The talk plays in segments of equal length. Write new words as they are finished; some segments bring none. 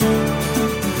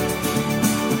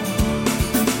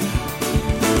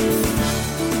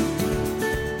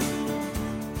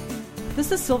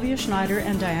This is Sylvia Schneider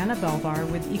and Diana Belbar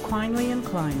with Equinely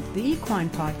Inclined, the equine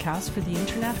podcast for the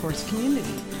internet horse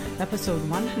community. Episode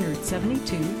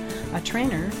 172, a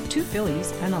trainer, 2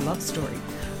 fillies, and a love story.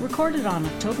 Recorded on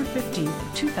October 15,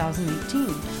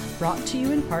 2018. Brought to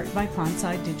you in part by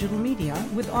Pondside Digital Media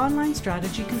with online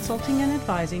strategy consulting and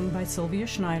advising by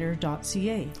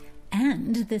sylviaschneider.ca.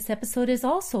 And this episode is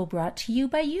also brought to you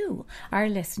by you, our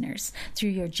listeners, through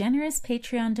your generous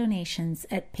Patreon donations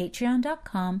at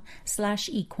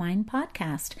patreon.com/equine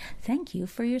podcast. Thank you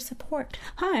for your support.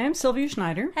 Hi, I'm Sylvia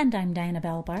Schneider. And I'm Diana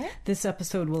Belbar. This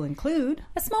episode will include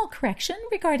a small correction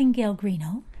regarding Gail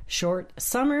Greenough. Short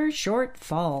summer, short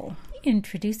fall.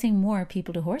 Introducing more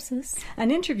people to horses.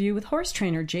 An interview with horse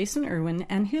trainer Jason Irwin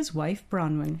and his wife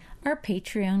Bronwyn. Our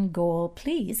Patreon goal,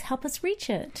 please help us reach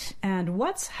it. And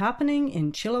what's happening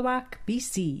in Chilliwack,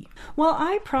 BC. Well,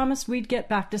 I promised we'd get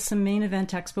back to some Main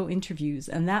Event Expo interviews,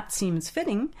 and that seems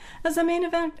fitting as the Main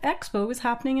Event Expo is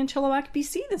happening in Chilliwack,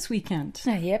 BC this weekend.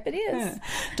 Yep, it is. Yeah.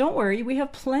 Don't worry, we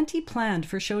have plenty planned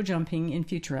for show jumping in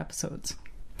future episodes.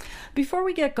 Before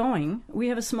we get going, we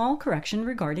have a small correction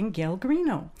regarding Gail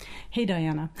Greenough. Hey,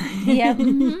 Diana. Yep.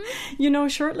 Mm-hmm. You know,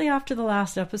 shortly after the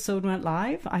last episode went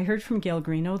live, I heard from Gail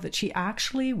Greenough that she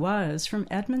actually was from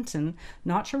Edmonton,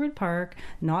 not Sherwood Park,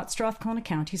 not Strathcona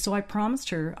County, so I promised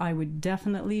her I would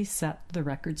definitely set the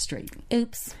record straight.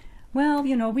 Oops. Well,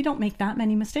 you know, we don't make that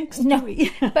many mistakes, do no,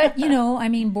 we? But, you know, I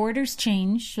mean, borders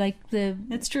change,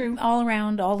 It's true. All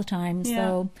around, all the time. Yeah.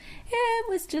 So it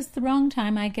was just the wrong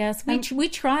time, I guess. We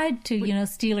tried to,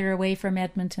 steal her away from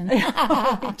Edmonton. We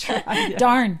tried, yeah.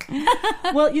 Darn.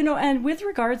 Well, and with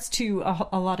regards to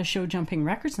a lot of show jumping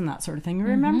records and that sort of thing,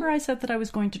 remember I said that I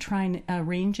was going to try and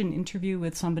arrange an interview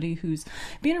with somebody who's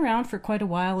been around for quite a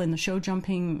while in the show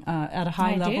jumping at a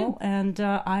high level, and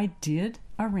I did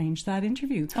arrange that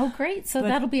interview. Oh, great. So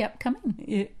that'll be upcoming.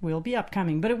 It will be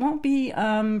upcoming, but it won't be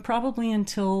probably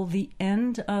until the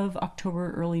end of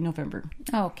October, early November.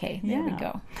 Okay, there we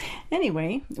go.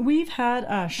 Anyway, we've had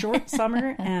a short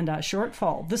summer and a short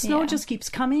fall. The snow just keeps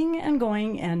coming and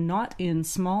going and not in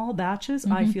small batches.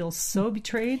 I feel so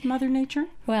betrayed, Mother Nature.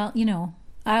 Well,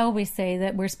 I always say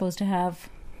that we're supposed to have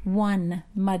one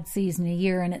mud season a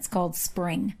year, and it's called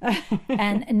spring.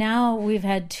 And now we've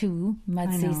had 2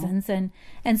 mud seasons, and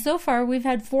so far we've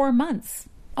had 4 months.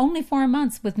 Only 4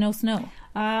 months with no snow.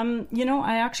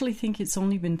 I actually think it's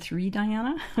only been 3,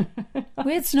 Diana.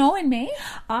 We had snow in May?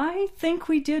 I think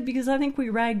we did, because I think we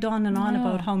ragged on and on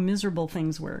about how miserable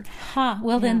things were.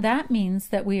 Well, then that means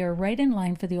that we are right in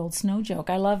line for the old snow joke.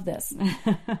 I love this.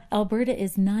 Alberta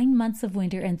is 9 months of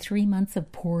winter and 3 months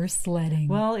of poor sledding.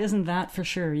 Well, isn't that for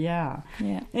sure? Yeah.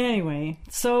 Anyway,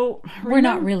 so we're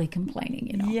not really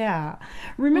complaining, Yeah.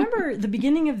 Remember the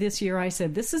beginning of this year, I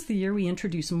said, this is the year we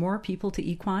introduce more people to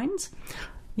equines.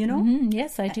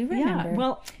 Yes, I do remember. Yeah,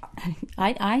 well,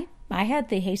 I had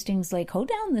the Hastings Lake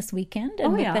Hoedown this weekend,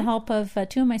 and with the help of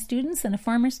 2 of my students and a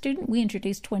former student, we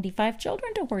introduced 25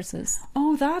 children to horses.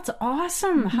 Oh, that's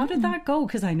awesome. How did that go?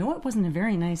 Because I know it wasn't a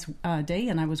very nice day,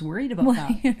 and I was worried about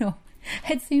that.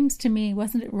 It seems to me,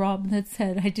 wasn't it Rob that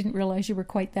said, I didn't realize you were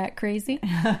quite that crazy?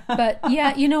 But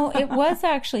yeah, it was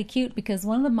actually cute, because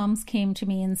one of the mums came to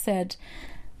me and said,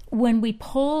 when we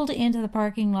pulled into the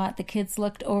parking lot, the kids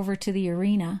looked over to the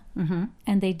arena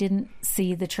and they didn't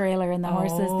see the trailer and the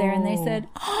horses there. And they said,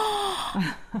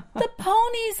 the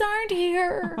ponies aren't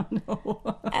here. Oh, no.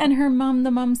 And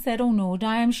the mom said, oh no,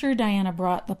 I'm sure Diana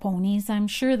brought the ponies. I'm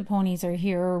sure the ponies are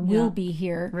here or will be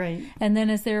here. Right. And then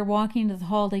as they were walking to the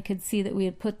hall, they could see that we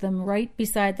had put them right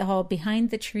beside the hall, behind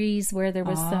the trees where there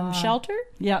was some shelter.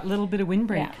 Yeah, a little bit of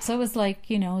windbreak. Yeah, so it was like,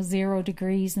 0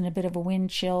 degrees and a bit of a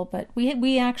wind chill, but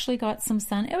we actually got some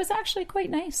sun. It was actually quite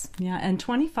nice. Yeah, and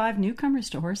 25 newcomers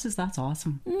to horses, that's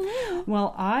awesome. Mm-hmm.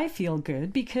 Well, I feel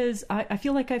good because I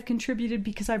feel like I've contributed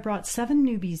because I brought 7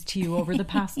 newbies to you over the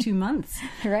past 2 months.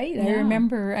 Right. Yeah. I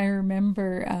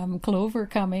remember Clover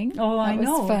coming. Oh, I know.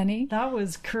 That was funny. That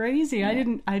was crazy. Yeah.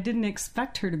 I didn't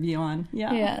expect her to be on.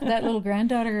 Yeah. Yeah, that little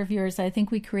granddaughter of yours, I think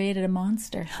we created a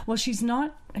monster. Well, she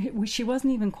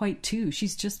wasn't even quite 2.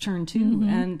 She's just turned 2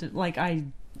 and I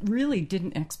really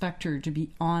didn't expect her to be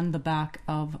on the back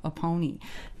of a pony.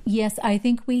 Yes, I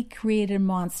think we created a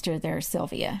monster there,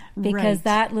 Sylvia, because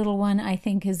that little one, I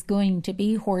think, is going to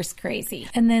be horse crazy.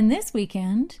 And then this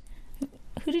weekend,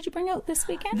 who did you bring out this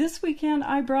weekend? This weekend,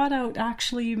 I brought out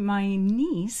actually my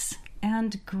niece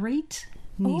and great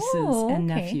nieces and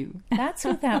nephew. That's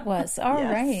who that was. All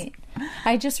right.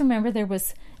 I just remember there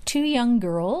was 2 young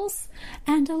girls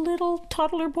and a little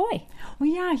toddler boy. Well,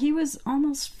 yeah, he was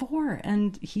almost 4,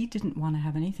 and he didn't want to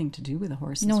have anything to do with the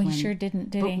horses. No, he sure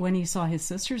didn't, did he? But when he saw his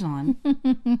sisters on.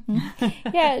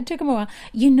 Yeah, it took him a while.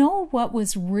 You know what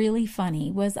was really funny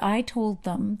was I told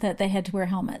them that they had to wear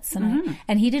helmets,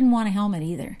 and he didn't want a helmet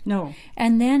either. No.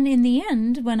 And then in the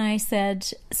end, when I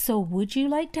said, so would you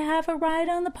like to have a ride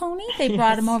on the pony? They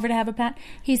brought him over to have a pat.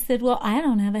 He said, well, I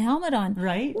don't have a helmet on.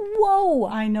 Right? Whoa.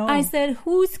 I know. I said,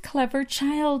 whose clever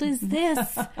child is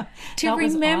this to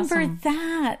remember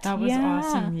that? That was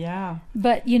awesome, yeah.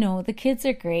 But, you know, the kids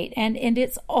are great, and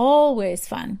it's always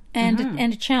fun and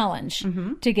a challenge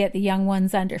to get the young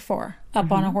ones under 4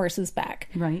 up on a horse's back.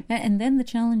 Right. And then the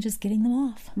challenge is getting them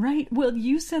off. Right. Well,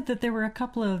 you said that there were a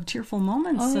couple of tearful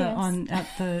moments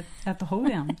at the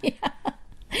hoedown. Yeah.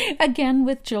 Again,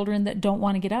 with children that don't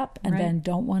want to get up and then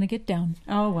don't want to get down.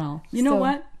 Oh, well. You know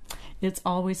what? It's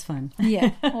always fun. Yeah.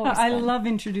 Always I fun. love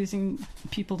introducing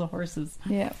people to horses.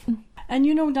 Yeah. And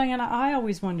you know, Diana, I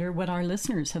always wonder what our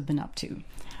listeners have been up to.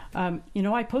 You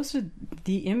know, I posted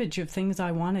the image of things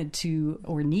I wanted to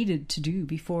or needed to do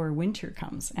before winter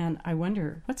comes. And I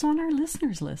wonder what's on our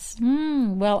listeners' list.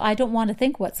 Well, I don't want to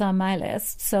think what's on my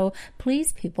list. So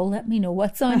please, people, let me know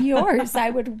what's on yours. I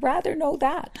would rather know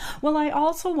that. Well, I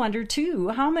also wonder, too,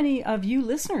 how many of you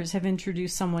listeners have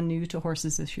introduced someone new to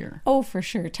horses this year? Oh, for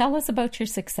sure. Tell us about your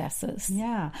successes.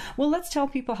 Yeah. Well, let's tell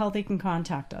people how they can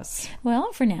contact us.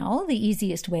 Well, for now, the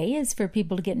easiest way is for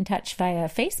people to get in touch via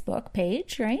Facebook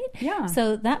page, right? Yeah.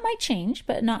 So that might change,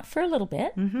 but not for a little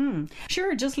bit.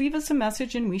 Sure, just leave us a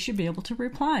message and we should be able to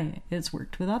reply. It's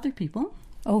worked with other people.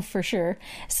 Oh, for sure.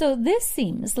 So this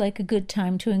seems like a good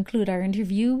time to include our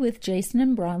interview with Jason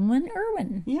and Bronwyn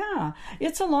Irwin. Yeah,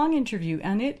 it's a long interview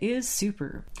and it is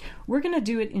super. We're going to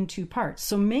do it in 2 parts,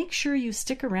 so make sure you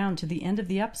stick around to the end of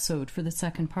the episode for the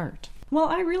second part. Well,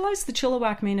 I realized the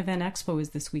Chilliwack Main Event Expo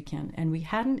is this weekend, and we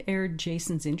hadn't aired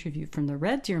Jason's interview from the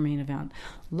Red Deer Main Event.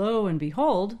 Lo and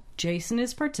behold, Jason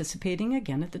is participating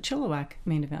again at the Chilliwack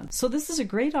Main Event. So this is a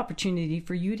great opportunity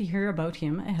for you to hear about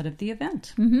him ahead of the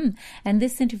event. And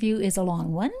this interview is a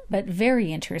long one, but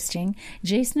very interesting.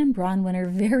 Jason and Bronwyn are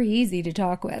very easy to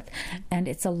talk with, and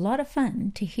it's a lot of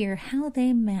fun to hear how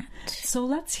they met. So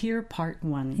let's hear part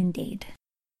 1. Indeed.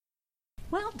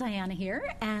 Well, Diana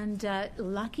here, and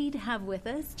lucky to have with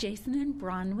us Jason and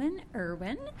Bronwyn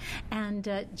Irwin.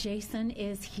 And Jason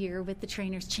is here with the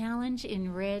Trainers Challenge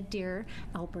in Red Deer,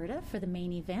 Alberta for the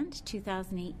main event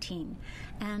 2018.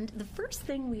 And the first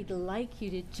thing we'd like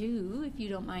you to do, if you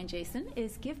don't mind, Jason,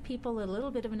 is give people a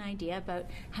little bit of an idea about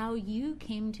how you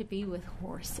came to be with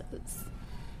horses.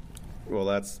 Well,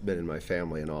 that's been in my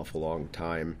family an awful long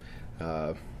time.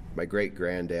 My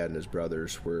great-granddad and his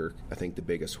brothers were, I think, the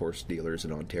biggest horse dealers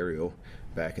in Ontario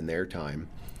back in their time.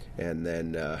 And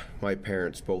then my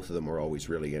parents, both of them, were always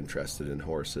really interested in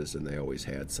horses, and they always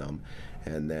had some.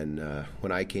 And then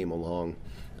when I came along,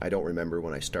 I don't remember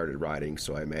when I started riding,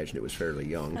 so I imagine it was fairly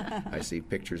young. I see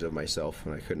pictures of myself,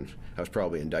 and I was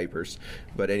probably in diapers.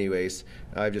 But anyways,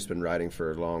 I've just been riding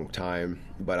for a long time,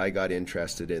 but I got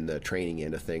interested in the training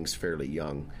end of things fairly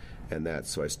young. And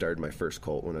so I started my first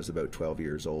colt when I was about 12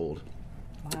 years old.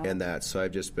 Wow. And so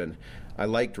I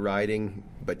liked riding,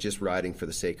 but just riding for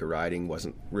the sake of riding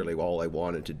wasn't really all I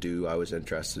wanted to do. I was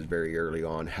interested very early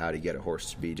on how to get a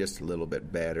horse to be just a little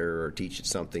bit better, or teach it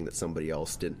something that somebody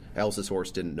else's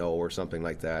horse didn't know, or something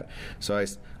like that. So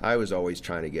I was always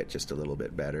trying to get just a little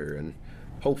bit better, and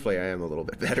hopefully I am a little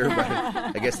bit better, but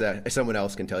I guess that someone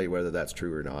else can tell you whether that's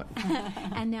true or not.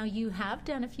 And now you have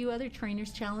done a few other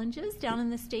Trainers Challenges down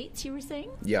in the States, you were saying?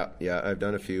 Yeah, I've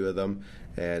done a few of them.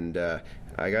 And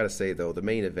I got to say, though, the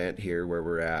main event here where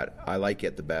we're at, I like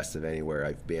it the best of anywhere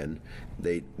I've been.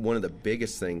 One of the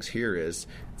biggest things here is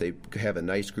they have a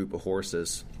nice group of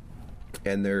horses,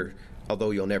 and although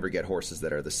you'll never get horses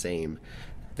that are the same,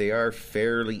 they are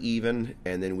fairly even,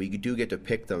 and then we do get to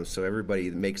pick them, so everybody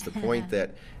makes the point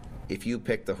that if you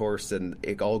pick the horse and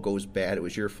it all goes bad, it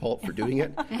was your fault for doing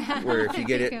it. Where if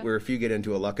you get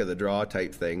into a luck of the draw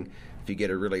type thing, if you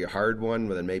get a really hard one,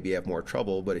 well, then maybe you have more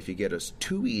trouble. But if you get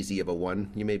too easy of a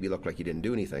one, you maybe look like you didn't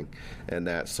do anything.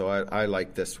 And so I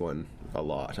like this one a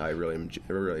lot. I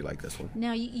really like this one.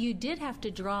 Now, you did have to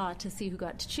draw to see who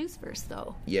got to choose first,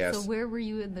 though. Yes. So where were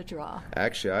you in the draw?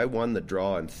 Actually, I won the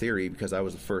draw in theory because I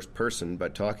was the first person,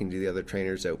 but talking to the other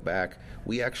trainers out back,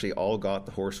 we actually all got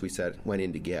the horse we went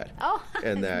in to get. Oh,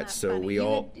 and so funny? we you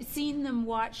all had seen them,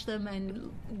 watch them,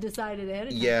 and decided ahead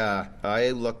of time. Yeah,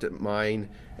 I looked at mine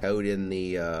out in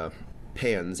the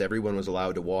pens. Everyone was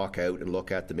allowed to walk out and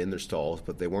look at them in their stalls,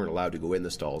 but they weren't allowed to go in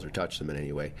the stalls or touch them in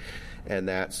any way. And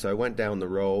so I went down the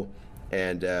row,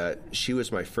 And she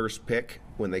was my first pick.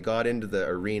 When they got into the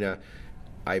arena,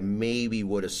 I maybe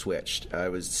would have switched. I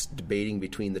was debating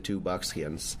between the two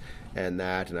buckskins and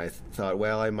I thought,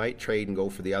 well, I might trade and go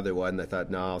for the other one. I thought,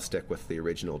 no, I'll stick with the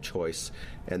original choice.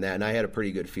 And I had a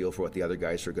pretty good feel for what the other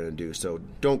guys were going to do. So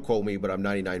don't quote me, but I'm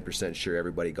 99% sure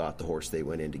everybody got the horse they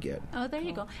went in to get. Oh, there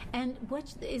you go. And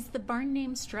what is the barn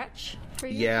name Stretch for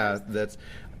you? Yeah, guys?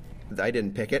 I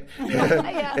didn't pick it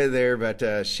there,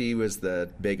 but she was the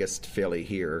biggest filly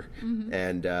here,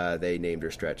 and they named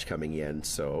her Stretch coming in,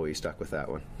 so we stuck with that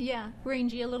one. Yeah,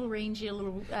 rangy, a little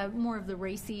more of the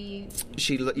racy.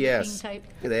 Yes, type.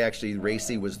 They actually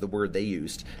racy was the word they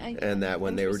used, and that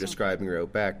when they were describing her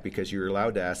out back, because you were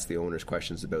allowed to ask the owners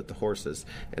questions about the horses,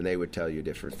 and they would tell you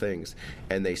different things,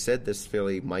 and they said this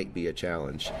filly might be a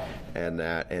challenge, and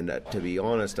to be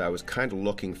honest, I was kind of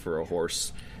looking for a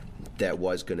horse that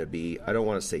was going to be, I don't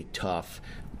want to say tough,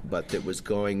 but that was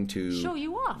going to show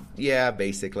you off. Yeah,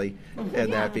 basically.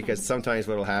 And that because sometimes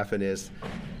what will happen is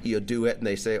you'll do it and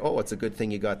they say, oh, it's a good thing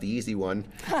you got the easy one.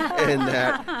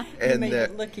 and make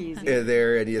it look easy.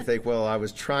 And you think, well, I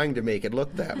was trying to make it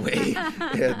look that way.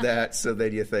 So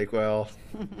then you think, well,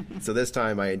 so this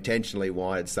time I intentionally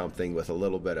wanted something with a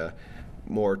little bit of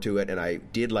more to it, and I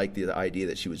did like the idea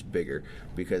that she was bigger,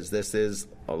 because this is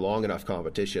a long enough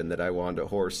competition that I wanted a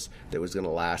horse that was going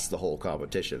to last the whole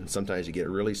competition. Sometimes you get a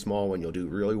really small one, you'll do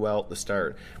really well at the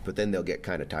start, but then they'll get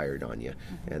kind of tired on you,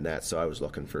 so I was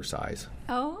looking for size.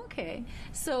 Oh, okay.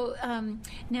 So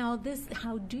now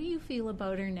how do you feel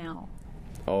about her now?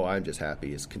 Oh, I'm just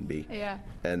happy as can be. Yeah.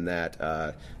 And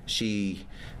that she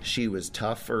was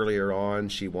tough earlier on.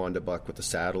 She wanted to buck with the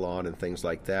saddle on and things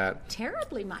like that.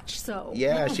 Terribly much so.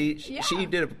 Yeah, she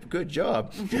did a good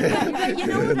job. But you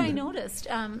know what I noticed?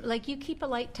 Like you keep a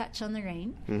light touch on the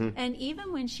rein, and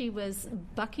even when she was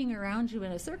bucking around you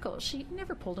in a circle, she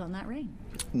never pulled on that rein.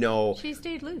 No. She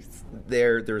stayed loose.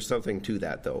 There's something to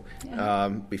that, though. Yeah.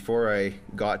 Before I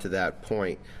got to that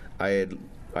point,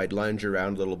 I'd lunge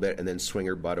around a little bit and then swing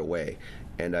her butt away.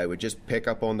 And I would just pick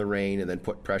up on the rein and then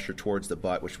put pressure towards the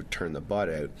butt, which would turn the butt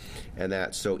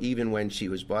out. So even when she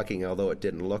was bucking, although it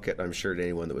didn't look it, I'm sure to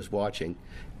anyone that was watching,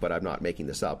 but I'm not making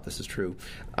this up, this is true,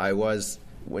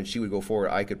 when she would go forward,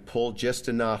 I could pull just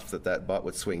enough that butt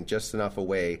would swing just enough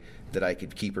away that I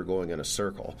could keep her going in a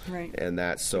circle. Right.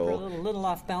 And so a little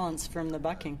off balance from the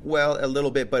bucking. Well, a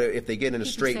little bit, but if they get in a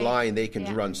straight line, they can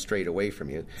Yeah. run straight away from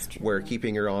you. Where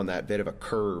keeping her on that bit of a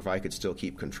curve, I could still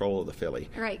keep control of the filly.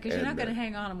 Right, because you're not going to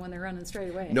hang on them when they're running straight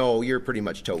away. No, you're pretty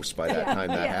much toast by that time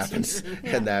that Yes. happens.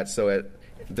 Yeah.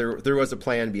 And there was a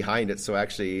plan behind it. So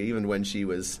actually, even when she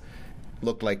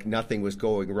looked like nothing was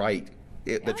going right,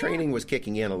 the training was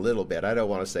kicking in a little bit. I don't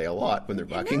want to say a lot when they're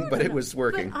bucking, but it was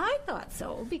working. But I thought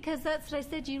so, because that's what I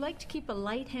said. You like to keep a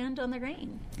light hand on the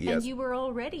rein. Yes. And you were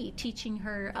already teaching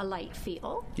her a light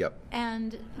feel. Yep.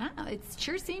 And it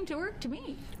sure seemed to work to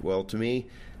me. Well, to me,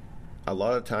 a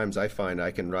lot of times I find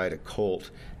I can ride a colt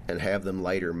and have them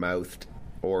lighter mouthed,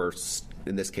 or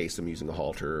in this case I'm using a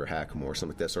halter or a hackamore or something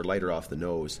like this, or lighter off the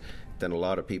nose than a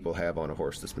lot of people have on a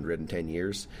horse that's been ridden 10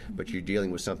 years. But you're dealing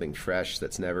with something fresh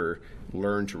that's never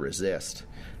learned to resist.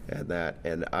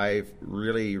 And I've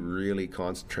really, really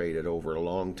concentrated over a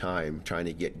long time trying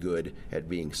to get good at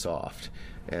being soft.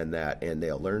 And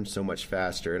they'll learn so much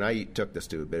faster. And I took this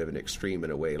to a bit of an extreme in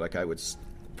a way. Like I would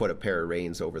put a pair of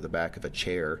reins over the back of a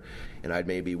chair, and I'd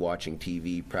maybe watching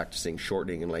TV practicing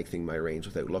shortening and lengthening my reins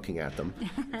without looking at them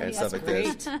and stuff like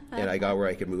this. And I got where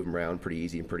I could move them around pretty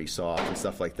easy and pretty soft and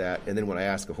stuff like that. And then when I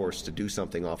ask a horse to do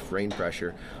something off of rein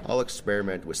pressure, I'll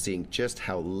experiment with seeing just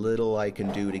how little I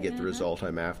can do to get the result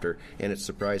I'm after. And it's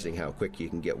surprising how quick you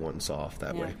can get one soft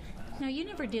that way. Now, you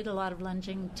never did a lot of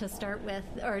lunging to start with,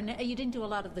 or you didn't do a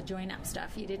lot of the join-up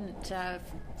stuff. You didn't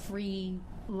free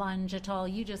lunge at all.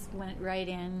 You just went right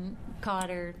in, caught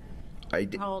her,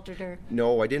 haltered her.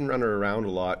 No, I didn't run her around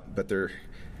a lot, but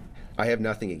I have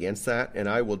nothing against that, and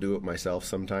I will do it myself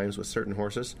sometimes with certain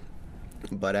horses.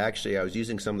 But actually, I was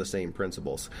using some of the same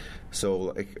principles. So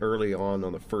like early on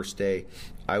the first day,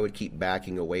 I would keep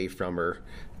backing away from her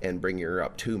and bringing her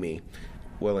up to me.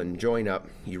 Well, in join up,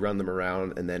 you run them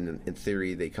around, and then in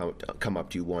theory, they come up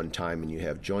to you one time and you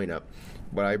have join up.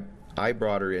 But I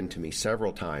brought her into me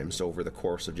several times over the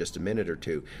course of just a minute or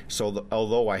two. So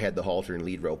although I had the halter and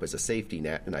lead rope as a safety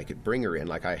net and I could bring her in,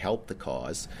 like I helped the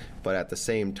cause, but at the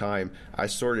same time, I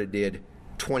sort of did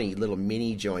 20 little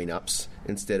mini join ups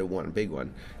instead of one big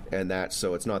one.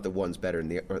 So it's not that one's better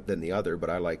than the other,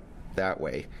 but I like that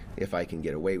way if I can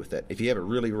get away with it. If you have a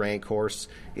really rank horse,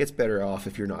 it's better off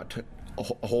if you're not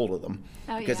a hold of them.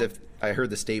 Because if I heard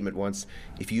the statement once,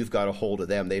 if you've got a hold of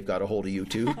them, they've got a hold of you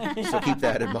too. So keep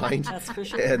that in mind. That's for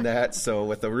sure. And so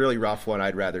with a really rough one,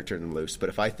 I'd rather turn them loose. But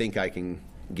if I think I can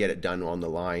get it done on the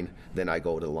line, then I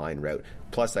go to the line route.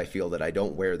 Plus, I feel that I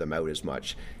don't wear them out as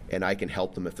much, and I can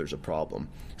help them if there's a problem.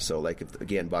 So, like,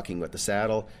 again, bucking with the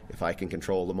saddle, if I can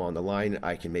control them on the line,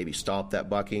 I can maybe stop that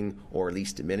bucking or at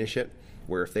least diminish it.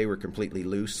 Where if they were completely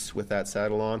loose with that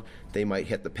saddle on, they might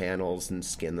hit the panels and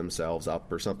skin themselves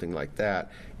up or something like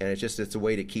that. And it's a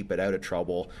way to keep it out of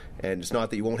trouble. And it's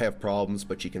not that you won't have problems,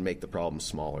 but you can make the problems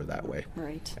smaller that way.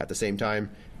 Right. At the same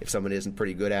time, if someone isn't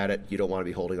pretty good at it, you don't want to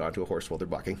be holding onto a horse while they're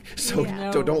bucking. So,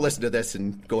 so don't listen to this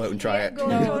and go out and try it. Go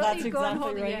No, and that's go and exactly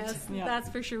hold it. right. Yes, Yeah. that's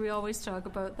for sure. We always talk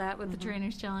about that with the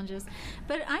trainers' challenges.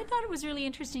 But I thought it was really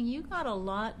interesting. You got a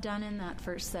lot done in that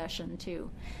first session too,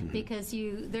 because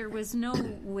there was no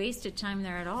wasted time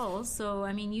there at all. So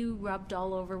I mean, you rubbed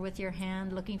all over with your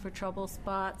hand, looking for trouble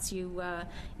spots. You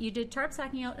did tarp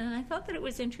sacking out, and I thought that it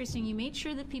was interesting. You made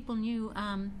sure that people knew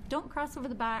don't cross over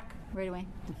the back right away.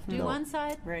 Do one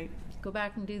side. Right. Go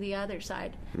back and do the other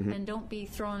side, and don't be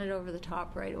throwing it over the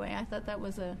top right away. I thought that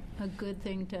was a good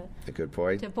thing A good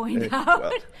point. to point out.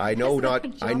 Well, I know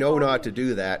not to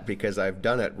do that because I've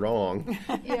done it wrong.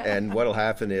 And what'll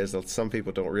happen is some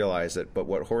people don't realize it, but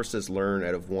what horses learn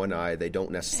out of one eye, they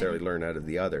don't necessarily learn out of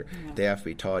the other. Yeah. They have to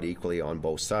be taught equally on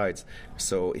both sides.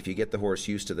 So if you get the horse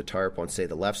used to the tarp on, say,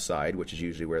 the left side, which is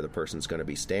usually where the person's going to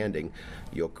be standing,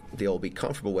 they'll be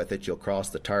comfortable with it. You'll cross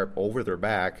the tarp over their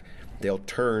back. They'll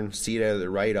turn, see it out of their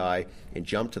right eye, and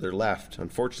jump to their left.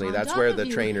 Unfortunately, that's where the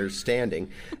trainer's standing.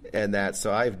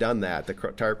 So I've done that. The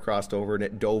tarp crossed over, and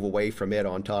it dove away from it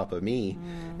on top of me.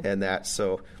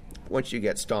 So once you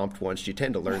get stomped once, you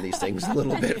tend to learn these things a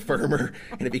little bit firmer,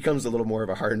 and it becomes a little more of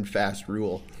a hard and fast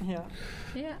rule. Yeah.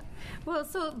 Yeah. Well,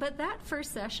 but that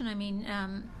first session, I mean,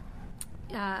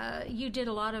 you did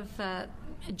a lot of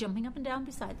jumping up and down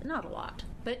not a lot,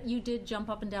 but you did jump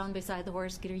up and down beside the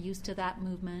horse, get her used to that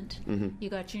movement. You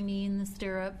got your knee in the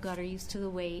stirrup, got her used to the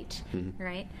weight,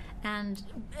 right? And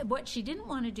what she didn't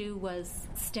want to do was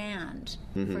stand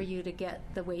for you to get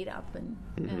the weight up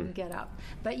and get up.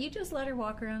 But you just let her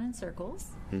walk around in circles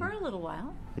for a little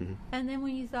while. And then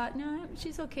when you thought, no,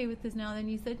 she's okay with this now, then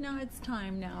you said, no, it's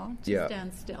time now to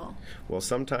stand still. Well,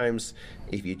 sometimes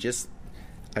if you just,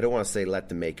 I don't want to say let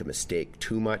them make a mistake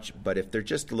too much, but if they're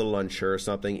just a little unsure of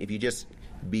something, if you just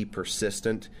be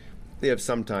persistent,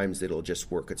 sometimes it'll just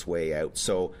work its way out.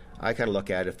 So I kind of look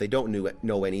at it, if they don't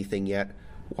know anything yet,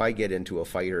 why get into a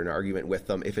fight or an argument with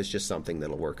them if it's just something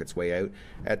that'll work its way out?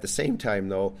 At the same time,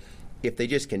 though, if they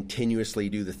just continuously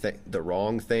do the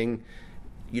wrong thing,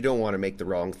 you don't want to make the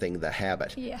wrong thing the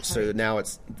habit. Yeah. So now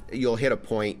you'll hit a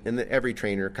point, and every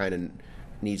trainer kind of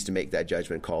needs to make that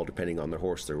judgment call depending on the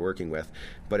horse they're working with.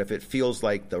 But if it feels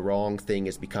like the wrong thing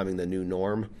is becoming the new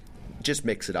norm, just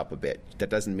mix it up a bit. That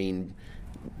doesn't mean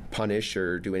punish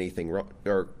or do anything wrong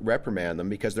or reprimand them,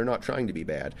 because they're not trying to be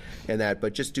bad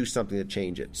but just do something to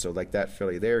change it. So like that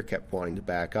filly there kept wanting to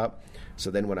back up, so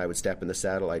then when I would step in the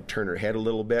saddle, I'd turn her head a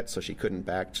little bit so she couldn't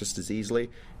back just as easily,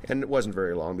 and it wasn't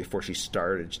very long before she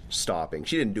started stopping.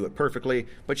 She didn't do it perfectly,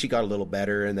 but she got a little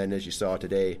better, and then as you saw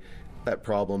today, that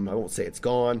problem, I won't say it's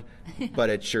gone,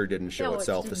 but it sure didn't show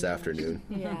itself this afternoon.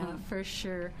 Yeah, for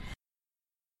sure.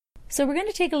 So we're going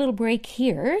to take a little break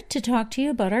here to talk to you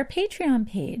about our Patreon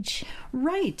page.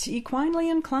 Right. Equinely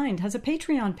Inclined has a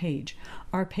Patreon page.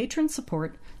 Our patron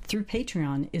support through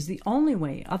Patreon is the only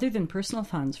way, other than personal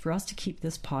funds, for us to keep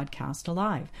this podcast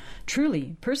alive.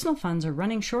 Truly, personal funds are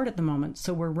running short at the moment,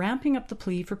 so we're ramping up the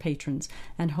plea for patrons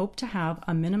and hope to have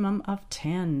a minimum of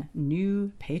 10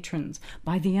 new patrons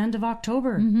by the end of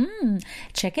October.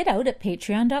 Check it out at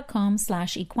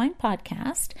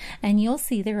patreon.com/equinepodcast, and you'll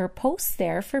see there are posts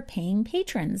there for paying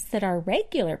patrons that our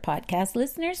regular podcast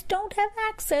listeners don't have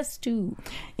access to.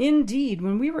 Indeed.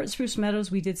 When we were at Spruce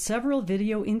Meadows, we did several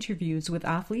video interviews with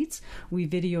athletes. We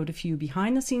videoed a few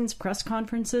behind-the-scenes press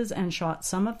conferences and shot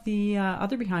some of the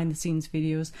other behind-the-scenes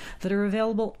videos that are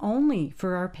available only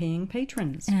for our paying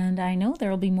patrons. And I know there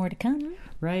will be more to come.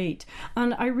 Right.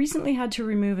 And I recently had to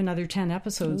remove another 10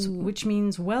 episodes, which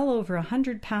means well over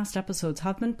 100 past episodes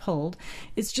have been pulled.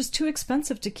 It's just too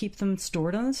expensive to keep them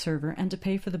stored on the server and to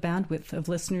pay for the bandwidth of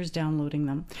listeners downloading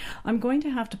them. I'm going to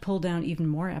have to pull down even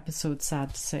more episodes,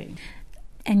 sad to say.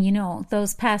 And you know,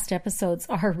 those past episodes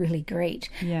are really great.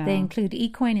 Yeah. They include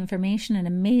equine information and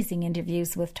amazing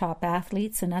interviews with top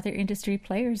athletes and other industry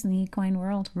players in the equine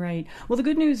world. Right. Well, the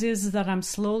good news is that I'm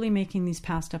slowly making these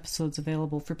past episodes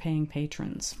available for paying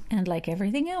patrons. And like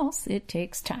everything else, it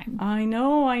takes time. I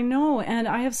know. And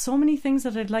I have so many things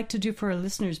that I'd like to do for our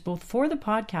listeners, both for the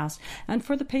podcast and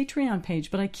for the Patreon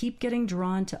page, but I keep getting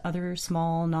drawn to other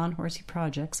small, non-horsey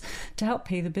projects to help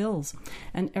pay the bills.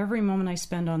 And every moment I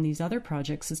spend on these other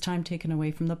projects is time taken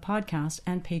away from the podcast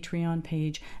and Patreon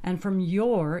page and from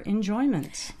your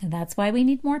enjoyment. And that's why we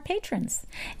need more patrons.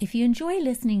 If you enjoy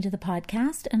listening to the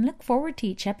podcast and look forward to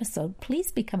each episode,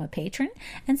 please become a patron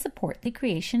and support the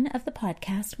creation of the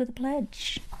podcast with a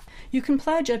pledge. You can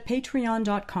pledge at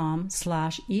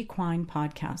patreon.com/equine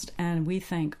podcast, and we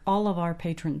thank all of our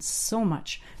patrons so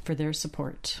much for their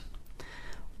support.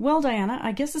 Well, Diana,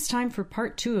 I guess it's time for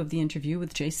part 2 of the interview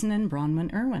with Jason and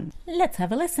Bronwyn Irwin. Let's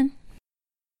have a listen.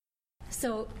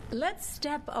 So let's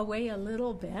step away a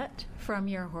little bit from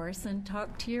your horse and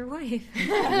talk to your wife.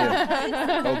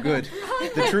 Yeah. Oh, good.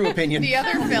 The true opinion. The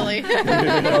other filly. Go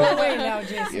away now,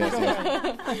 Jason. Yes, Go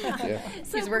away. Yeah.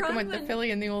 So He's working with the Bronwyn,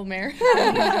 filly and the old mare.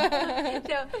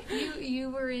 So you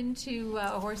were into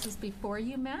horses before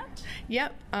you met?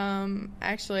 Yep.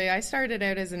 Actually, I started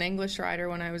out as an English rider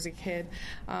when I was a kid.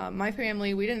 My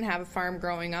family, we didn't have a farm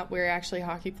growing up. We were actually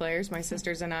hockey players, my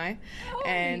sisters and I. Oh.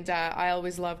 And I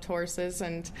always loved horses.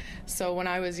 And so when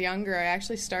I was younger, I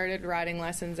actually started riding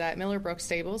lessons at Millerbrook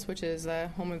Stables, which is the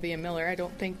home of Ian Miller. I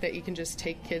don't think that you can just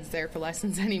take kids there for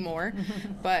lessons anymore.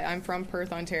 But I'm from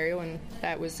Perth, Ontario, and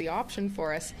that was the option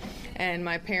for us. And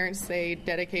my parents, they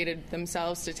dedicated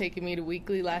themselves to taking me to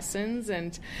weekly lessons.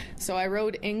 And so I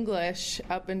rode English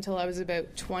up until I was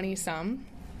about 20-some.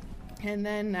 And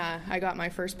then I got my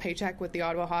first paycheck with the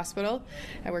Ottawa Hospital.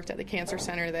 I worked at the cancer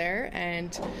center there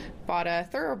and bought a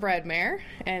thoroughbred mare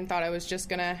and thought I was just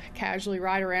going to casually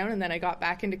ride around. And then I got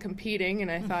back into competing and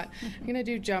I thought, I'm going to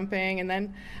do jumping. And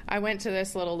then I went to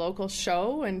this little local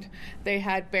show and they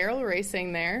had barrel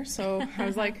racing there. So I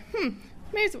was like,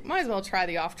 might as well try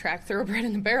the off-track thoroughbred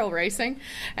and the barrel racing.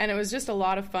 And it was just a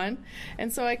lot of fun.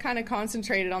 And so I kind of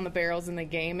concentrated on the barrels and the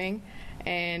gaming.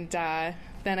 And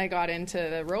then I got into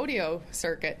the rodeo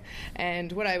circuit.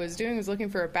 And what I was doing was looking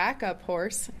for a backup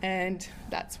horse. And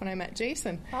that's when I met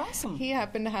Jason. Awesome. He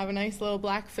happened to have a nice little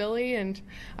black filly. And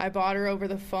I bought her over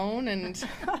the phone and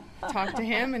talked to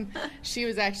him. And she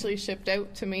was actually shipped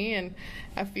out to me. And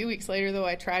a few weeks later, though,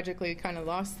 I tragically kind of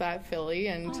lost that filly.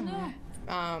 And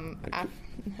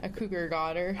a cougar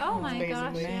got her. Oh, my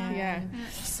gosh. basically. Yeah.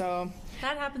 So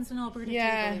That happens in Alberta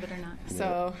Yeah. too, believe it or not.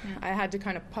 So I had to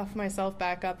kind of puff myself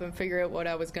back up and figure out what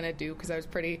I was going to do because I was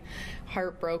pretty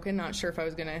heartbroken, not sure if I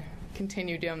was going to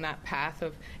continue down that path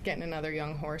of getting another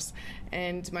young horse.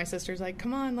 And my sister's like,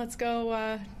 come on, let's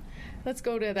go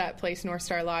to that place, North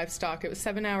Star Livestock. It was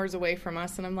 7 hours away from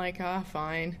us, and I'm like,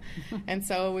 fine. And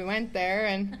so we went there,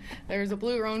 and there was a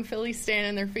blue roan filly standing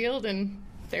in their field, and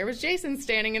there was Jason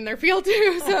standing in their field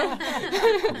too. So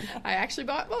I actually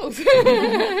bought both,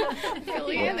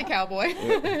 filly and the cowboy.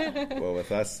 Well,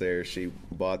 with us there, she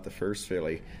bought the first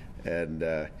filly,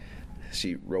 and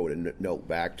she wrote a note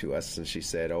back to us, and she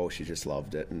said, she just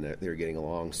loved it, and they were getting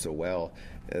along so well.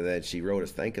 And then she wrote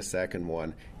us, thank a second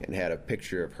one, and had a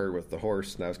picture of her with the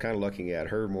horse, and I was kind of looking at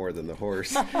her more than the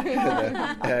horse.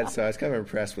 and so I was kind of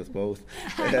impressed with both.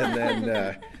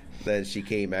 And then she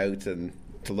came out and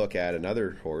to look at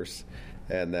another horse,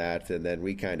 and then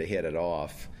we kind of hit it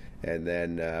off. And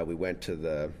then we went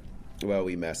to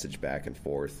we messaged back and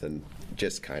forth and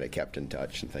just kind of kept in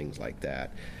touch and things like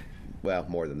that. Well,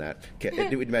 more than that.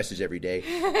 We'd message every day.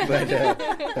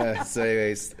 But so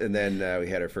anyways, and then we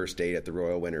had our first date at the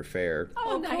Royal Winter Fair.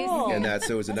 Oh, nice. cool. And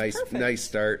so it was a nice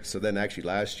start. So then actually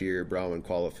last year, Bronwyn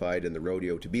qualified in the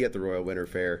rodeo to be at the Royal Winter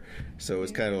Fair. So it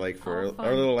was kind of like for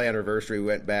our little anniversary, we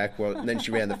went back. Well, and then she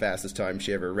ran the fastest time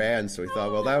she ever ran. So we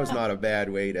thought, well, that was not a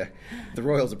bad way to. The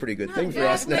Royal's a pretty good thing for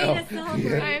us now.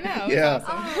 I know. Yeah,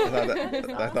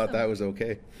 Awesome. I thought that was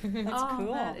okay. That's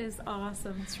cool. That is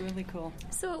awesome. It's really cool.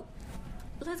 So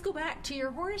let's go back to your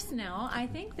horse now. I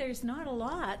think there's not a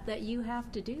lot that you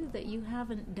have to do that you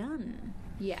haven't done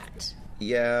yet.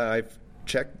 Yeah, I've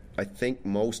checked, I think,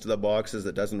 most of the boxes.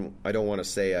 I don't want to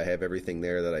say I have everything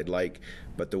there that I'd like,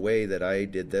 but the way that I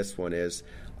did this one is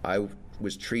I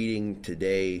was treating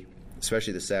today,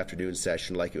 especially this afternoon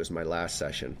session, like it was my last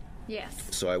session. Yes.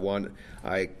 So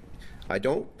I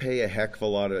don't pay a heck of a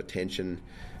lot of attention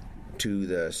to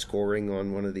the scoring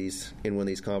on one of these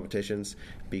competitions,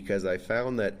 because I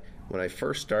found that when I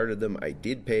first started them, I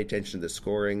did pay attention to the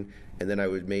scoring, and then I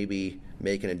would maybe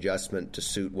make an adjustment to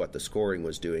suit what the scoring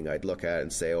was doing. I'd look at it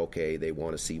and say, okay, they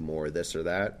want to see more of this or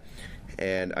that.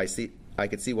 And I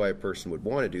could see why a person would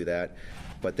want to do that,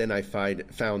 but then I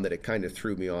found that it kind of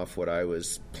threw me off what I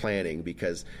was planning,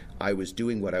 because I was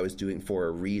doing what I was doing for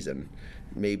a reason.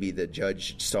 Maybe the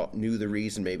judge knew the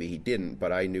reason, maybe he didn't,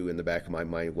 but I knew in the back of my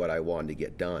mind what I wanted to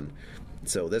get done.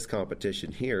 So this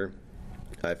competition here,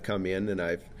 I've come in and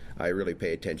I really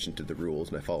pay attention to the rules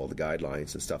and I follow the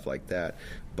guidelines and stuff like that,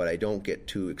 but I don't get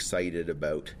too excited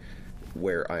about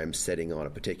where I'm sitting on a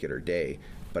particular day.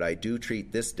 But I did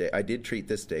treat this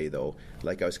day though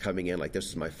like I was coming in like this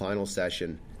is my final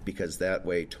session, because that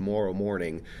way tomorrow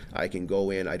morning I can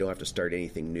go in, I don't have to start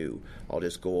anything new. I'll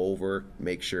just go over,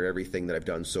 make sure everything that I've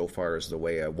done so far is the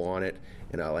way I want it,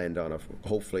 and I'll end on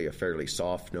hopefully a fairly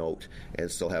soft note and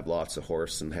still have lots of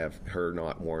horse and have her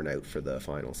not worn out for the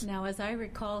finals. Now, as I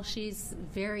recall, she's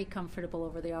very comfortable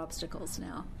over the obstacles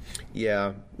now.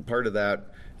 Yeah, part of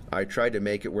that, I tried to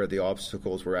make it where the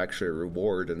obstacles were actually a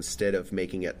reward instead of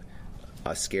making it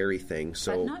a scary thing.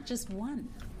 So, but not just one.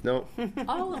 No.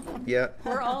 All of them. Yeah.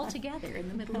 We're all together in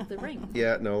the middle of the ring.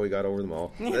 Yeah, no, we got over them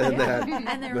all.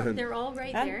 And they're all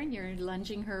right there, and you're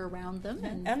lunging her around them.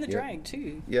 And the drag,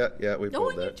 too. Yeah, we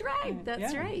pulled that. Oh, and you drag.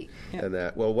 That's right. Yeah. And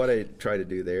that, well, what I try to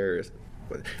do there is,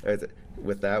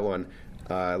 with that one,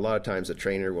 a lot of times a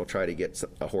trainer will try to get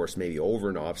a horse maybe over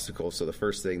an obstacle, so the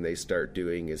first thing they start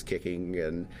doing is kicking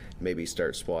and maybe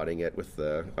start swatting it with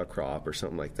a crop or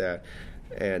something like that.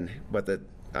 But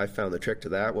I found the trick to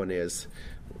that one is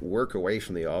work away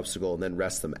from the obstacle and then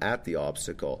rest them at the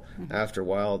obstacle. Mm-hmm. After a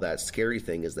while, that scary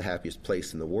thing is the happiest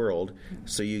place in the world,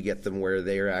 so you get them where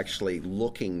they're actually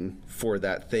looking for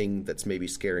that thing that's maybe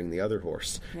scaring the other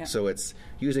horse. Yeah. So it's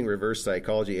using reverse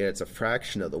psychology, and it's a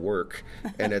fraction of the work,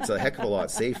 and it's a heck of a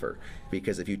lot safer,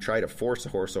 because if you try to force a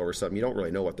horse over something, you don't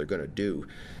really know what they're going to do.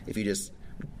 If you just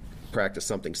practice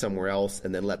something somewhere else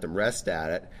and then let them rest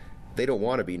at it, they don't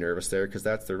want to be nervous there because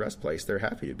that's their rest place. They're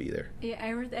happy to be there. Yeah,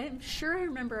 I'm sure I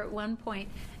remember at one point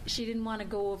she didn't want to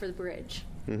go over the bridge.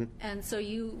 Mm-hmm. And so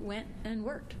you went and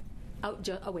worked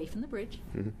away from the bridge.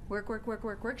 Mm-hmm.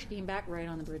 Work. She came back right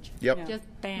on the bridge. Yep. Yeah. Just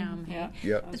bam. Yeah.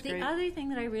 Yep. But the other thing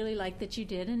that I really like that you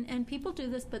did, and people do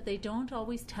this, but they don't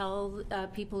always tell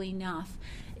people enough,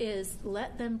 is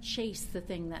let them chase the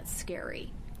thing that's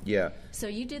scary. Yeah. So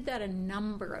you did that a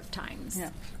number of times.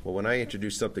 Yeah. Well, when I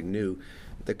introduce something new,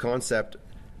 the concept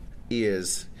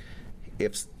is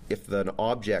if an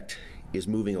object is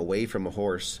moving away from a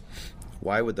horse,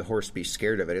 why would the horse be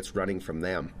scared of it? It's running from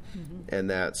them. Mm-hmm.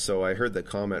 And so I heard the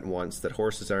comment once that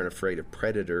horses aren't afraid of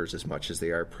predators as much as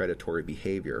they are predatory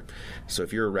behavior. So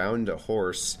if you're around a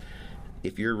horse,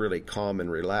 if you're really calm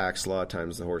and relaxed, a lot of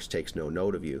times the horse takes no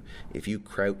note of you. If you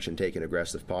crouch and take an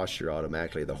aggressive posture,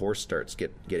 automatically the horse starts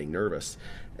getting nervous.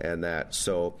 And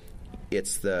so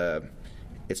it's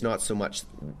not so much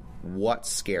what's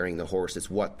scaring the horse, it's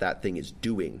what that thing is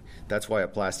doing. That's why a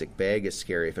plastic bag is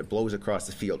scary. If it blows across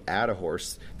the field at a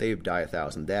horse, they would die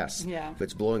 1,000 deaths. Yeah. If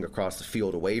it's blowing across the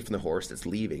field away from the horse, it's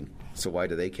leaving. So why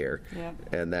do they care?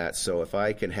 Yeah. So if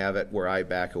I can have it where I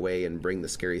back away and bring the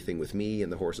scary thing with me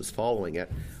and the horse is following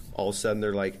it, all of a sudden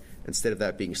they're like, instead of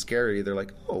that being scary, they're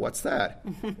like, oh, what's that?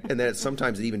 And then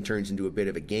sometimes it even turns into a bit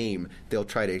of a game. They'll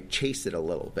try to chase it a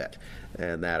little bit.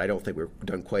 And I don't think we've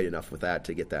done quite enough with that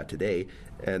to get that today.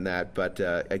 But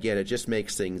again, it just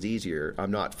makes things easier.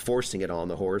 I'm not forcing it on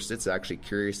the horse. It's actually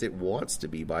curious. It wants to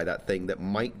be by that thing that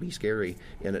might be scary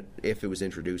if it was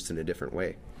introduced in a different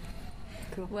way.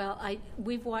 Cool. Well,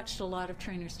 we've watched a lot of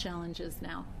trainers' challenges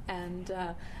now, and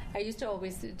I used to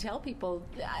always tell people,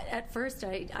 at first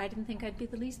I didn't think I'd be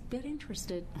the least bit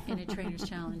interested in a trainer's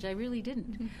challenge. I really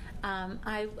didn't.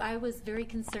 I was very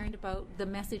concerned about the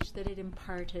message that it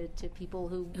imparted to people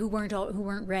who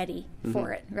weren't ready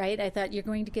for it, right? I thought you're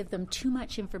going to give them too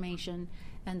much information,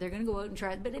 and they're going to go out and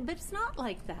try it. But it's not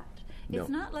like that. It's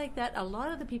not like that. A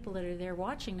lot of the people that are there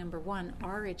watching, number one,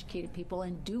 are educated people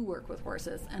and do work with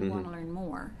horses and want to learn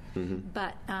more. Mm-hmm.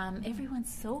 But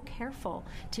everyone's so careful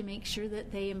to make sure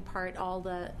that they impart all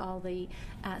the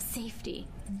safety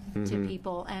to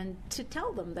people and to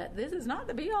tell them that this is not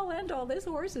the be-all, end-all. This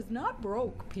horse is not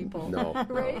broke, people. No.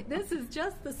 Right? This is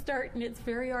just the start, and it's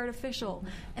very artificial.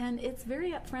 And it's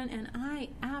very upfront, and I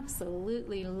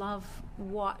absolutely love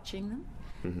watching them.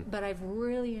 Mm-hmm. But I've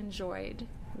really enjoyed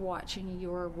watching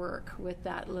your work with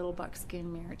that little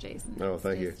buckskin mare, Jason. Oh,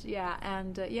 thank you. Yeah,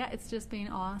 and it's just been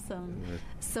awesome. Mm-hmm.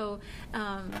 So,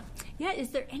 is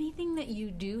there anything that you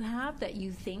do have that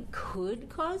you think could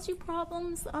cause you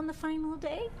problems on the final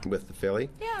day? With the filly?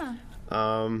 Yeah.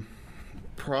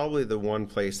 Probably the one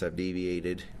place I've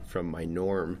deviated from my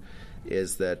norm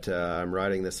is that I'm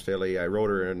riding this filly. I rode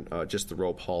her in just the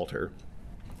rope halter,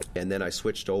 and then I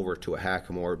switched over to a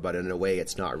hackamore, but in a way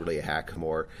it's not really a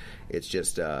hackamore. It's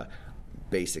just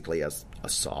basically a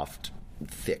soft,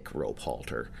 thick rope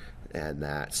halter, and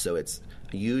that. So it's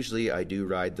usually I do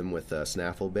ride them with a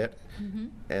snaffle bit,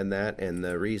 and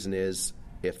the reason is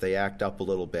if they act up a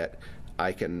little bit,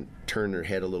 I can turn their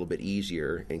head a little bit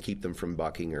easier and keep them from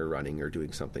bucking or running or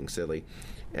doing something silly,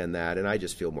 and I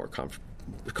just feel more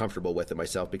comfortable with it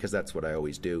myself because that's what I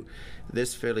always do.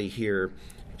 This filly here,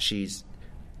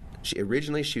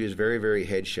 originally she was very, very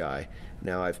head shy.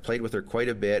 Now I've played with her quite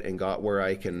a bit and got where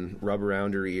I can rub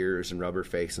around her ears and rub her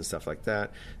face and stuff like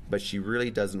that, but she really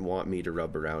doesn't want me to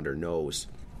rub around her nose.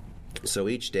 So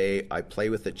each day I play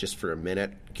with it just for a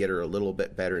minute, get her a little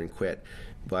bit better and quit.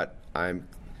 But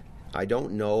I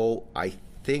don't know. I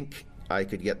think I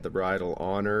could get the bridle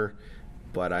on her,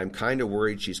 but I'm kind of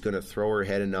worried she's going to throw her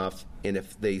head enough. And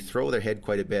if they throw their head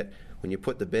quite a bit, when you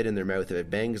put the bit in their mouth, if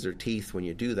it bangs their teeth when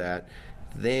you do that,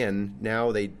 then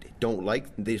now they don't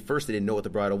first they didn't know what the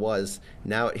bridle was.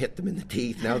 Now it hit them in the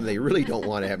teeth. Now they really don't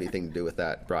want to have anything to do with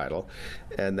that bridle.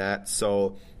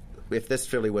 So if this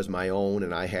filly was my own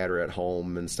and I had her at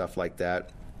home and stuff like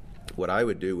that, what I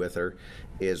would do with her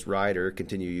is ride her,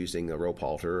 continue using a rope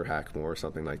halter or hackamore or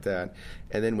something like that,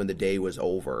 and then when the day was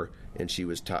over and she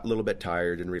was a little bit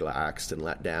tired and relaxed and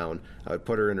let down, I would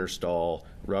put her in her stall,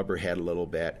 rub her head a little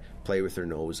bit, play with her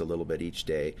nose a little bit each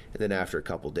day, and then after a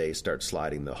couple days start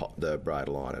sliding the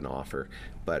bridle on and off her.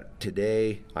 But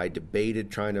today I debated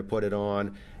trying to put it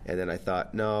on, and then I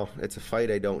thought, no, it's a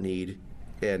fight I don't need.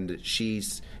 And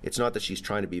it's not that she's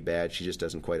trying to be bad, she just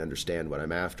doesn't quite understand what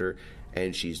I'm after,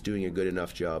 and she's doing a good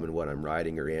enough job in what I'm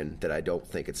riding her in that I don't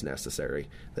think it's necessary,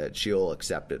 that she'll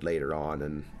accept it later on,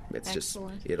 and it's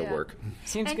Excellent. It'll work.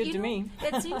 Seems good to me.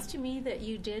 It seems to me that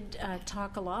you did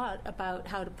talk a lot about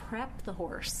how to prep the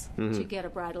horse to get a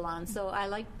bridle on. So I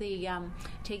like the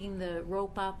taking the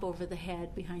rope up over the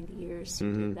head behind the ears.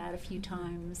 You did that a few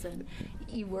times, and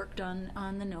you worked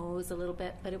on the nose a little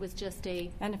bit, but it was just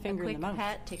a finger in quick the mouth.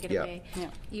 pet, take it Yeah. away. Yeah.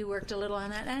 You worked a little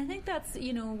on that, and I think that's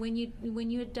when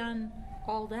you had done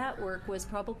all that work was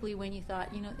probably when you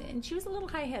thought, and she was a little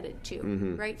high-headed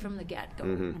too, right from the get-go.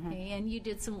 Okay? And you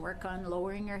did some work on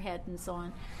lowering her head and so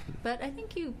on. But I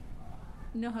think you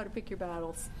know how to pick your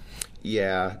battles.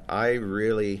 Yeah, I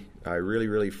really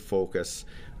focus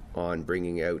on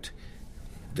bringing out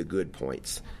the good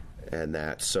points and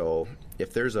that. So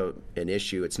if there's an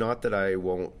issue, it's not that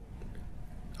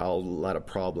I'll let a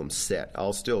problem sit.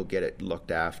 I'll still get it looked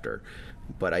after,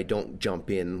 but I don't jump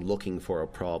in looking for a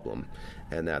problem,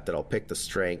 and that I'll pick the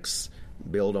strengths,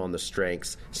 build on the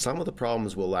strengths. Some of the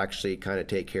problems will actually kind of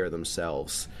take care of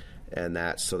themselves, and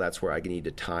so that's where I need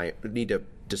to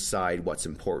decide what's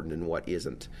important and what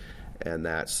isn't, and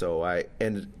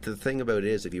the thing about it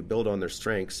is, if you build on their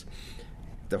strengths,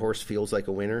 the horse feels like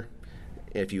a winner.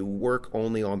 If you work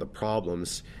only on the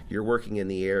problems, you're working in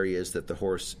the areas that the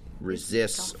horse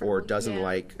resists or doesn't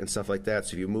like and stuff like that.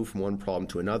 So if you move from one problem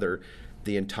to another,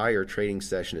 the entire training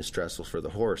session is stressful for the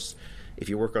horse. If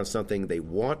you work on something they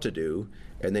want to do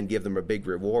and then give them a big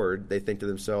reward, they think to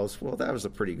themselves, well, that was a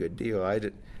pretty good deal.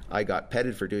 I got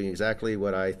petted for doing exactly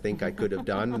what I think I could have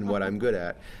done and what I'm good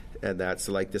at. And that's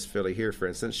like this filly here, for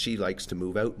instance. She likes to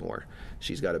move out more.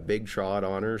 She's got a big trot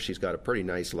on her. She's got a pretty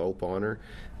nice lope on her.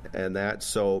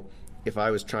 So if I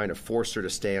was trying to force her to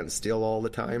stand still all the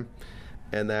time,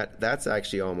 and that's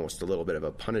actually almost a little bit of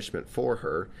a punishment for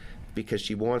her, because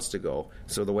she wants to go.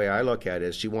 So the way I look at it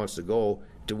is she wants to go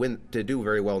to win, to do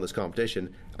very well in this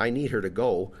competition. I need her to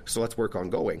go, so let's work on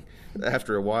going.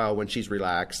 After a while, when she's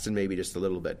relaxed and maybe just a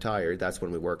little bit tired, that's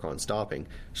when we work on stopping.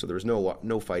 So there was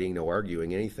no fighting, no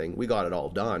arguing, anything. We got it all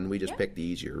done. We just picked the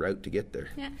easier route to get there.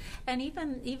 Yeah, and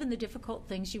even the difficult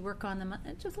things, you work on them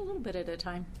just a little bit at a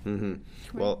time. Mm-hmm. Right.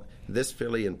 Well, this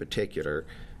filly in particular,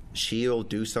 she'll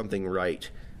do something right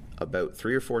about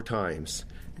 3 or 4 times,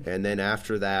 and then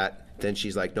after that, then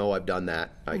she's like, no, I've done that.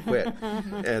 I quit.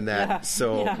 And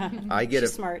I get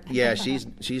she's smart. Yeah,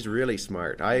 she's really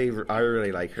smart. I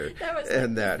really like her. That was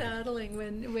like the saddling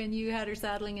when you had her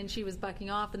saddling and she was bucking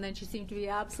off, and then she seemed to be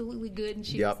absolutely good,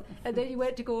 and and then you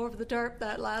went to go over the tarp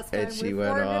that last time and she with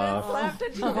 4 went minutes off. left,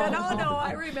 and she went, oh no,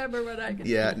 I remember what I could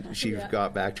do. Yeah, she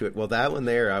got back to it. Well, that one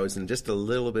there, I was in just a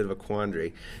little bit of a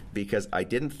quandary because I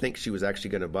didn't think she was actually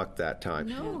going to buck that time.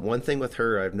 No. One thing with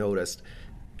her I've noticed,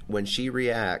 when she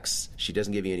reacts, she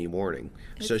doesn't give you any warning.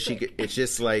 It's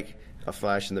just like a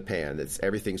flash in the pan.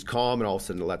 Everything's calm, and all of a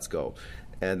sudden, let's go.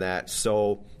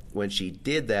 So when she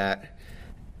did that,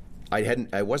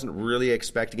 I wasn't really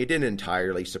expecting. It didn't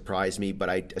entirely surprise me, but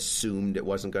I assumed it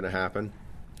wasn't going to happen.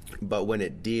 But when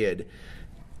it did,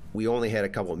 we only had a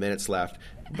couple of minutes left.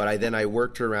 But I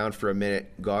worked her around for a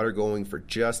minute, got her going for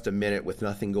just a minute with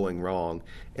nothing going wrong,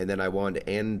 and then I wanted to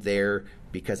end there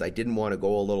because I didn't want to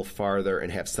go a little farther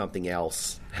and have something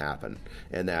else happen.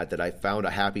 And that I found a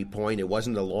happy point. It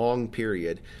wasn't a long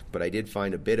period, but I did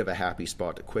find a bit of a happy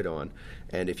spot to quit on.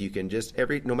 And if you can just,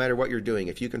 no matter what you're doing,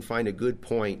 if you can find a good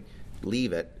point,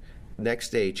 leave it. Next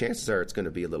day, chances are it's going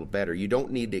to be a little better. You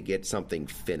don't need to get something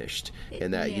finished,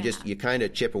 and that you kind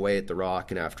of chip away at the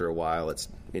rock, and after a while, it's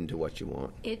into what you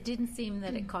want. It didn't seem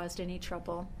that it caused any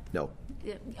trouble. No.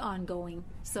 Ongoing.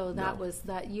 So that was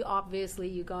that. You obviously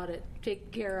you got it taken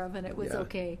care of, and it was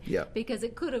okay. Yeah. Because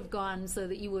it could have gone so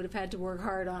that you would have had to work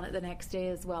hard on it the next day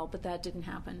as well, but that didn't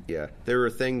happen. Yeah, there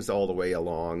were things all the way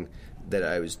along that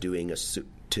I was doing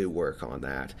to work on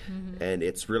that, and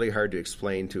it's really hard to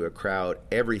explain to a crowd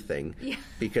everything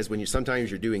because when sometimes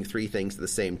you're doing three things at the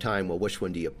same time, well, which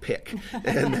one do you pick?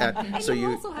 And so you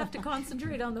also have to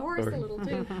concentrate on the horse a little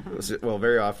too. Well,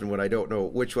 very often when I don't know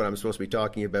which one I'm supposed to be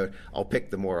talking about, I'll pick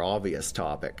the more obvious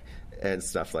topic and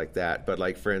stuff like that. But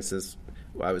like for instance,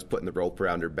 I was putting the rope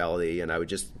around her belly, and I would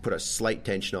just put a slight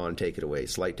tension on, take it away,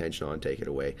 slight tension on, take it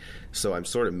away. So I'm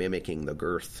sort of mimicking the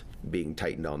girth being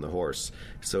tightened on the horse.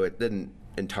 So it didn't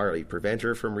entirely prevent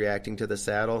her from reacting to the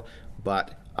saddle,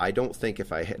 but I don't think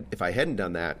if I hadn't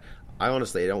done that, I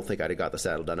honestly don't think I'd have got the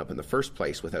saddle done up in the first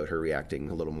place without her reacting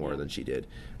a little more than she did.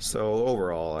 So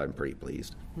overall, I'm pretty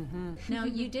pleased. Now,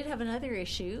 you did have another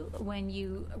issue when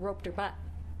you roped her butt.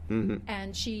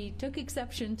 And she took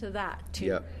exception to that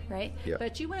too, right? Yep.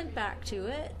 But you went back to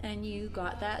it and you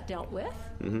got that dealt with,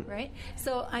 right?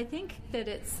 So I think that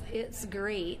it's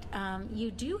great.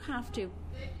 You do have to,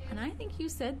 and I think you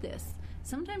said this,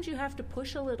 sometimes you have to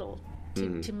push a little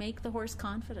to make the horse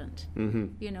confident.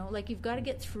 You know, like you've got to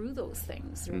get through those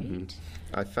things, right?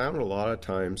 I found a lot of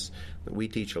times that we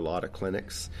teach a lot of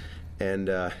clinics, and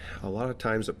a lot of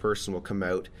times a person will come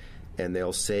out and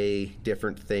they'll say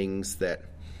different things that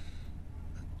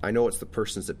I know it's the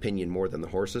person's opinion more than the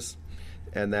horse's,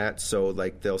 and that, so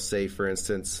like they'll say, for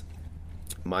instance,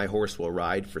 my horse will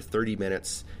ride for 30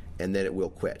 minutes and then it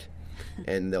will quit.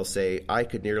 And they'll say, I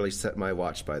could nearly set my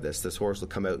watch by this. This horse will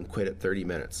come out and quit at 30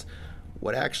 minutes.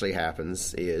 What actually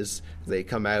happens is they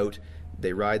come out,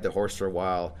 they ride the horse for a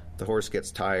while, the horse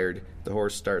gets tired, the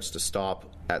horse starts to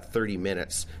stop at 30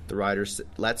 minutes. The rider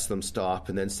lets them stop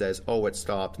and then says, oh, it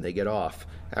stopped, and they get off.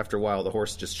 After a while, the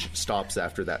horse just stops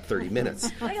after that 30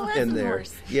 minutes. Like a lesson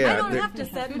horse. Yeah, I don't have to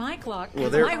set my clock.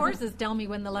 My horses tell me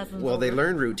when the lesson's over. They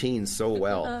learn routines so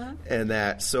well. And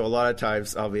that, so a lot of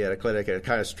times I'll be at a clinic and it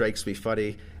kind of strikes me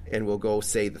funny, and we'll go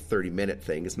say the 30-minute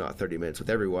thing. It's not 30 minutes with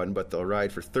everyone, but they'll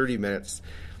ride for 30 minutes.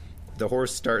 The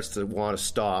horse starts to want to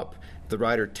stop. The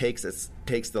rider takes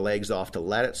the legs off to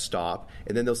let it stop,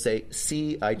 and then they'll say,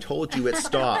 see, I told you it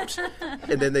stopped.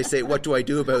 And then they say, what do I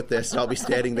do about this? And I'll be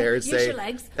standing there and say,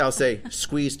 I'll say,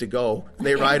 squeeze to go. And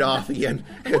they ride off again,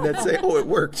 and then say, oh, it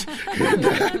worked.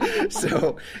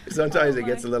 So sometimes it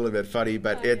gets a little bit funny,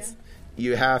 but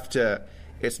you have to,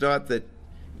 it's not that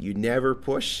you never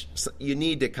push. You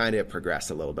need to kind of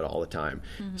progress a little bit all the time.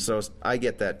 So I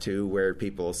get that too, where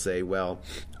people say, well,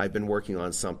 I've been working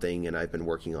on something and I've been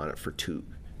working on it for two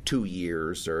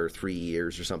years or 3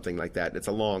 years or something like that. It's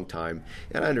a long time.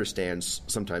 And I understand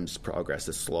sometimes progress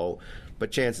is slow,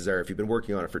 but chances are if you've been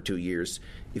working on it for 2 years,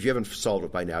 if you haven't solved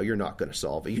it by now, you're not going to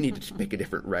solve it. You need to pick a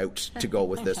different route to go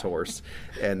with this horse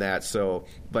and that. So,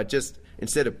 but just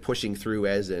instead of pushing through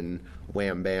as in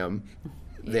wham, bam,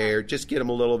 there, just get them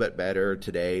a little bit better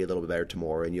today, a little bit better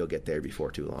tomorrow, and you'll get there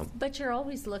before too long. But you're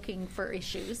always looking for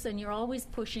issues, and you're always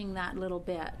pushing that little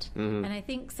bit. And I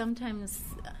think sometimes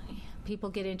people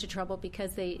get into trouble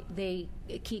because they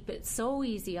keep it so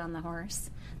easy on the horse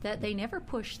that they never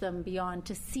push them beyond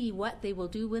to see what they will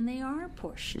do when they are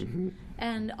pushed.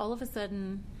 And all of a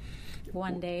sudden,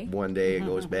 one day it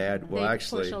goes bad. Well, they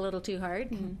actually, push a little too hard.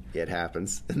 And it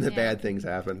happens, and the bad things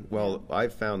happen. Well,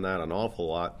 I've found that an awful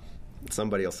lot.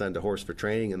 Somebody will send a horse for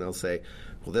training, and they'll say,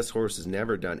 well, this horse has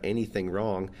never done anything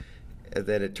wrong. And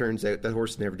then it turns out the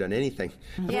horse has never done anything.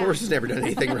 The horse has never done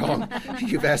anything wrong.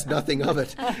 You've asked nothing of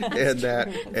it.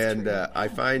 And I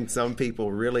find some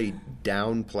people really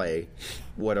downplay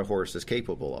what a horse is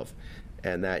capable of.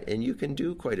 And you can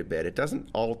do quite a bit. It doesn't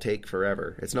all take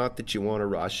forever. It's not that you want to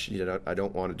rush. I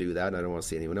don't want to do that, and I don't want to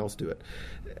see anyone else do it.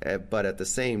 But at the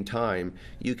same time,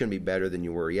 you can be better than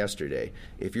you were yesterday.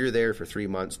 If you're there for 3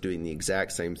 months doing the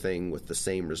exact same thing with the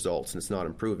same results and it's not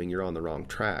improving, you're on the wrong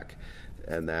track.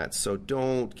 So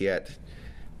don't get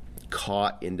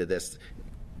caught into this.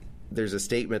 There's a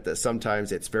statement that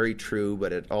sometimes it's very true,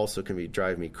 but it also can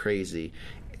drive me crazy.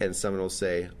 and someone will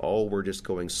say, oh, we're just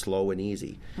going slow and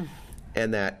easy.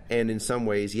 And in some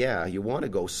ways, yeah, you want to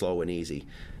go slow and easy.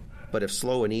 But if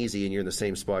slow and easy and you're in the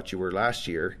same spot you were last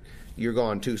year, you're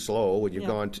gone too slow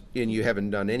and and you haven't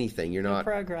done anything. You're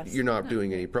not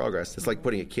doing any progress. It's like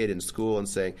putting a kid in school and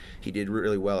saying he did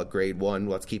really well at grade 1,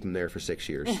 let's keep him there for 6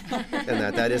 years. And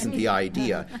that isn't the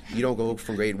idea. You don't go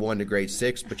from grade 1 to grade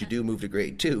 6, but you do move to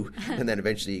grade 2, and then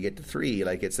eventually you get to 3.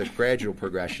 Like, it's a gradual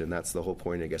progression. That's the whole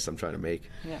point I guess I'm trying to make.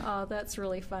 Yeah. Oh, that's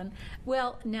really fun.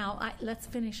 Well, now let's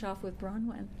finish off with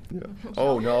Bronwyn. Yeah.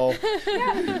 Oh, no.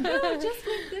 No, just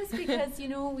with this because,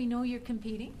 we know you're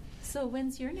competing. So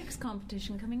when's your next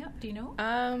competition coming up? Do you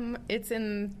know? It's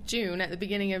in June. At the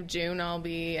beginning of June, I'll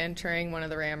be entering one of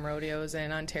the Ram rodeos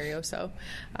in Ontario. So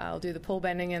I'll do the pole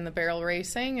bending and the barrel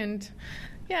racing, and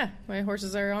yeah, my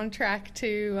horses are on track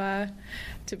to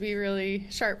be really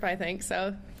sharp, I think.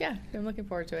 So yeah, I'm looking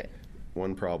forward to it.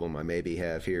 One problem I maybe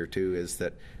have here too is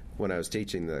that when I was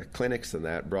teaching the clinics and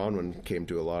that, Bronwyn came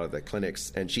to a lot of the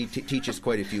clinics, and she teaches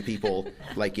quite a few people,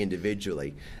 like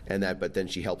individually, but then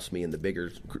she helps me in the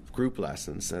bigger group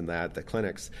lessons and the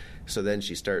clinics. So then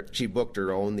she booked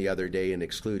her own the other day and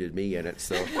excluded me in it.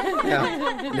 So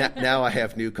now I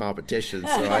have new competition,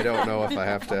 so I don't know if I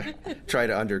have to try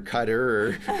to undercut her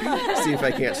or see if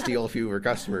I can't steal a few of her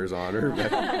customers on her.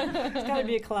 But it's got to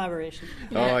be a collaboration.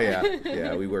 Oh,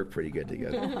 yeah, we work pretty good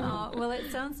together. Well,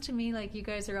 it sounds to me like you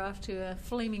guys are off to a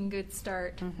flaming good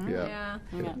start. Mm-hmm. Yeah,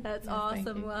 that's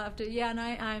awesome. We'll have to. Yeah, and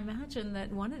I imagine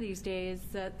that one of these days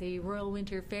at the Royal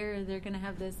Winter Fair, they're going to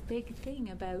have this big thing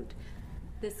about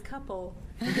this couple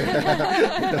who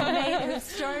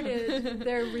started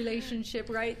their relationship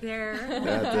right there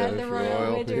at the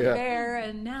Royal Winter Fair,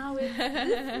 and now it's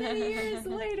many years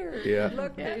later. Yeah.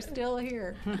 Look, they're still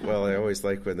here. Well, I always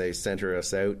like when they sent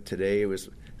us out today. It was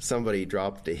somebody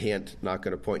dropped a hint, not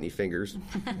going to point any fingers,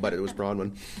 but it was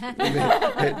Bronwyn.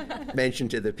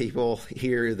 Mentioned to the people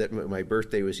here that my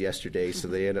birthday was yesterday, so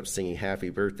they end up singing happy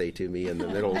birthday to me in the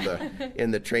middle of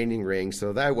in the training ring,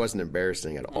 so that wasn't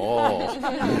embarrassing at all.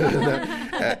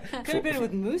 Could have been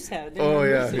with Moosehead. Oh,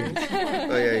 yeah.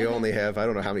 You only have, I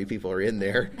don't know how many people are in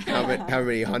there, how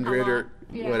many hundred or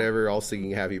whatever, all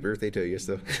singing happy birthday to you.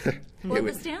 So well,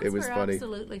 the stands were funny.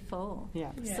 Absolutely full.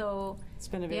 Yeah. So it's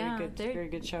been a very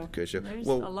good show. Good show. There's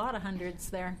a lot of hundreds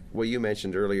there. Well, you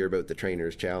mentioned earlier about the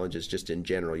trainers' challenges. Just in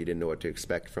general, you didn't know what to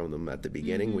expect from them at the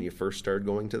beginning when you first started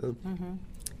going to them. Mm-hmm.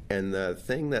 And the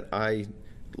thing that I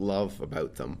love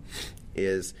about them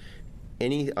is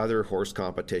any other horse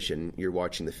competition, you're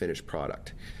watching the finished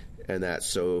product. And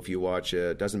so if you watch,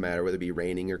 it doesn't matter whether it be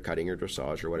reining or cutting or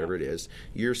dressage or whatever it is,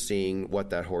 you're seeing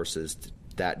what that horse is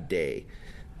that day.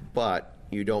 But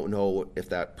you don't know if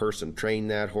that person trained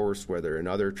that horse, whether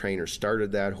another trainer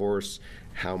started that horse,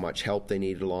 how much help they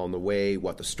needed along the way,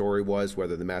 what the story was,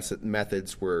 whether the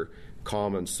methods were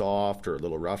calm and soft or a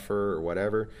little rougher or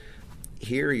whatever.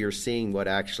 Here you're seeing what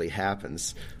actually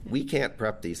happens. We can't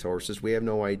prep these horses. We have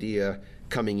no idea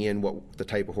coming in what the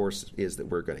type of horse is that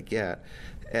we're going to get.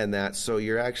 And so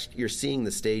you're seeing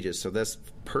the stages. So this,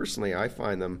 personally, I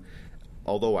find them,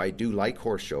 although I do like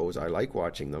horse shows, I like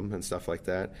watching them and stuff like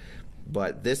that,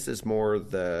 but this is more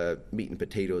the meat and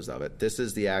potatoes of it. This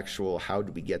is the actual, how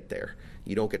do we get there?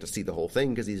 You don't get to see the whole thing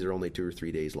because these are only 2 or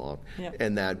 3 days long.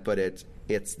 Yep. But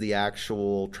it's the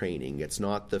actual training. It's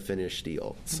not the finished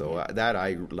deal. So that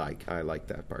I like. I like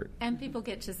that part. And people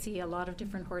get to see a lot of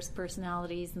different horse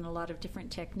personalities and a lot of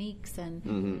different techniques. And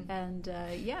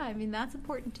I mean, that's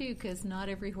important too, because not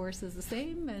every horse is the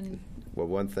same. And well,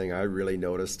 one thing I really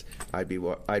noticed,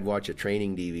 I'd watch a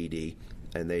training DVD,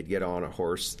 and they'd get on a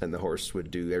horse, and the horse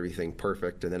would do everything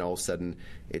perfect, and then all of a sudden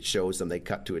it shows them they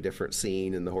cut to a different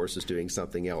scene, and the horse is doing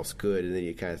something else good, and then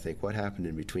you kind of think, what happened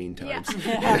in between times?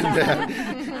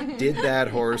 Yeah. Did that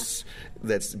horse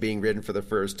that's being ridden for the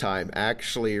first time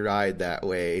actually ride that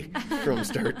way from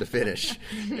start to finish?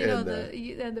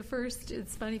 The first,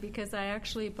 it's funny because I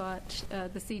actually bought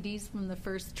the CDs from the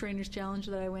first Trainers Challenge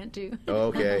that I went to.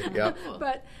 Okay, yeah.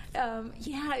 But,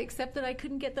 except that I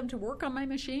couldn't get them to work on my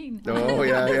machine. Oh,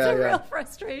 yeah, It's a real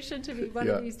frustration to me one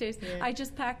of these days. Yeah. I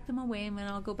just packed them away and then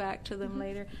I'll go back to them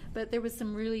later. But there was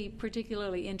some really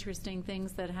particularly interesting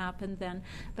things that happened then.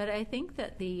 But I think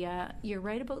that you're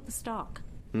right about the stock.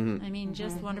 Mm-hmm. I mean,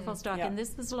 just wonderful stock. Yeah. And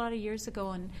this was a lot of years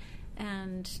ago,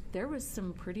 and there was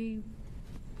some pretty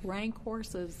rank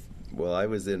horses. Well, I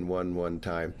was in one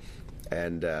time,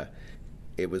 and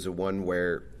it was a one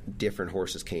where different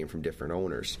horses came from different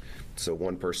owners. So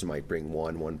one person might bring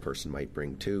one person might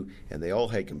bring 2, and they all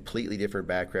had completely different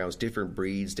backgrounds, different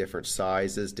breeds, different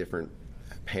sizes, different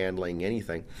handling,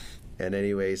 anything. And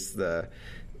anyways, I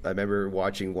remember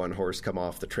watching one horse come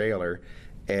off the trailer,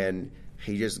 and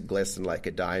he just glistened like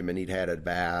a diamond. He'd had a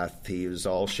bath. He was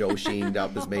all show-sheened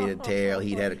up his mane and tail.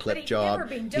 He'd had a clip job.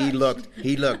 He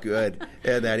looked good,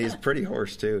 and that he's a pretty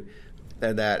horse too.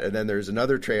 And then there's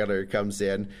another trailer comes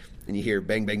in, and you hear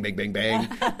bang, bang, bang, bang, bang,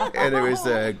 and there was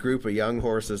a group of young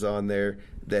horses on there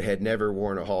that had never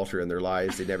worn a halter in their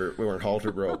lives. They never weren't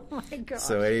halter broke. Oh my gosh.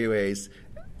 So, anyways,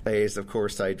 of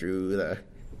course, I drew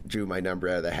my number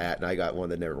out of the hat, and I got one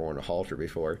that never worn a halter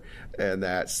before,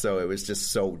 so it was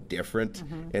just so different,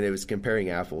 and it was comparing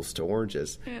apples to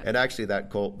oranges. Yeah. And actually,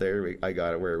 that colt there, I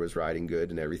got it where it was riding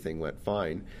good and everything went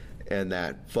fine,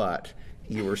 but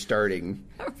you were starting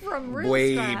from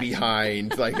way scratch.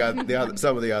 Behind. Like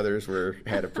some of the others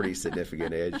had a pretty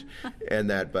significant edge,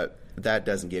 but that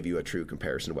doesn't give you a true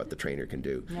comparison of what the trainer can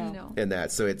do. No.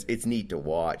 And so it's neat to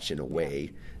watch in a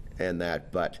way,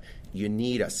 but you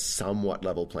need a somewhat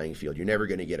level playing field. You're never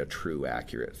going to get a true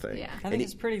accurate thing. Yeah. I think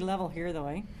it's pretty level here, though,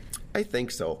 eh? I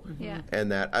think so. Yeah.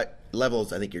 And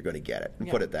levels, I think you're going to get it. And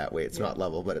put it that way. It's not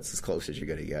level, but it's as close as you're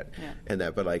going to get. Yeah.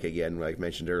 And but like I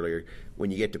mentioned earlier,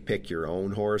 when you get to pick your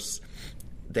own horse,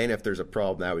 then if there's a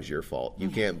problem, that was your fault. You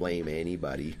can't blame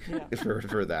anybody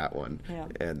for that one. Yeah.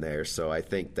 And so I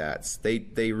think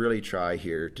they really try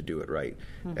here to do it right.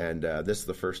 And this is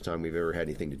the first time we've ever had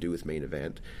anything to do with main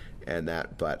event,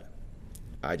 but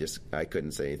I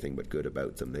couldn't say anything but good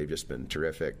about them. They've just been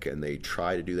terrific, and they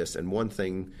try to do this. And one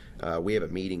thing, we have a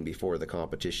meeting before the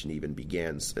competition even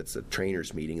begins. It's a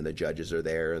trainers meeting, and the judges are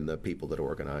there, and the people that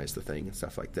organize the thing and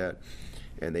stuff like that.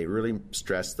 And they really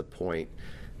stress the point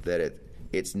that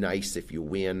it's nice if you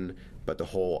win, but the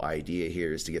whole idea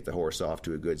here is to get the horse off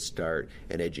to a good start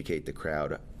and educate the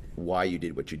crowd why you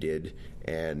did what you did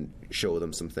and show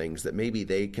them some things that maybe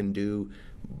they can do,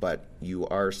 but you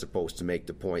are supposed to make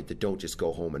the point that don't just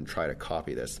go home and try to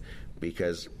copy this,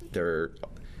 because they're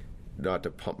not to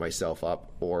pump myself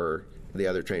up or the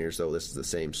other trainers, though this is the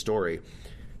same story.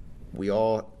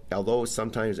 Although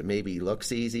sometimes it maybe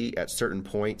looks easy, at certain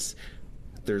points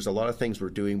there's a lot of things we're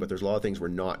doing, but there's a lot of things we're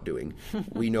not doing.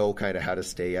 We know kind of how to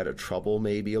stay out of trouble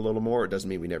maybe a little more. It doesn't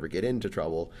mean we never get into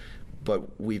trouble,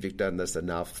 but we've done this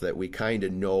enough that we kind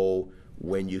of know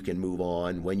when you can move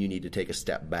on, when you need to take a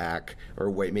step back,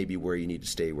 or maybe where you need to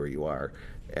stay where you are.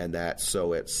 And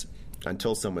so it's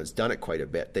until someone's done it quite a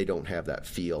bit, they don't have that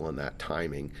feel and that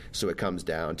timing. So it comes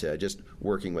down to just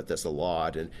working with this a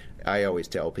lot. And I always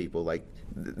tell people, like,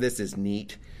 this is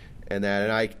neat, and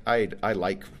I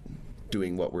like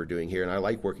doing what we're doing here, and I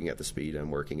like working at the speed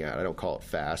I'm working at. I don't call it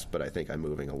fast, but I think I'm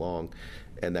moving along,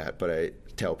 but I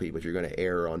tell people, if you're going to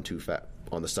err on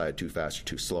the side of too fast or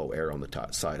too slow, err on the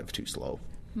side of too slow.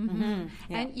 Mm-hmm.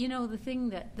 Yeah. And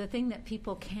the thing that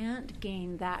people can't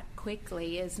gain that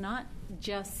quickly is not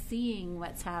just seeing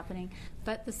what's happening,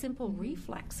 but the simple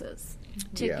reflexes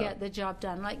to get the job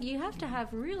done. Like, you have to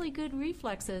have really good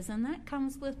reflexes, and that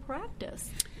comes with practice.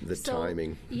 The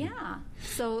timing. Yeah.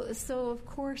 So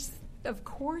of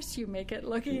course you make it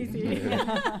look easy.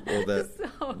 Well,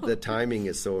 the timing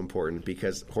is so important,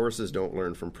 because horses don't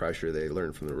learn from pressure, they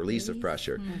learn from the release of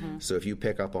pressure. Mm-hmm. So if you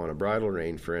pick up on a bridle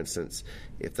rein, for instance,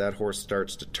 if that horse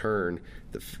starts to turn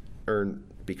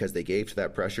because they gave to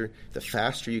that pressure, the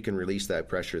faster you can release that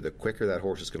pressure, the quicker that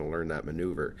horse is going to learn that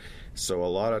maneuver. So a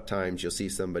lot of times you'll see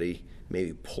somebody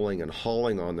maybe pulling and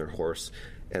hauling on their horse,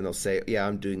 and they'll say, yeah,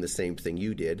 I'm doing the same thing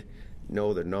you did.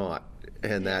 No, they're not.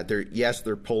 And that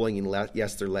they're pulling, and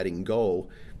yes, they're letting go,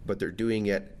 but they're doing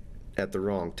it at the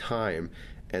wrong time.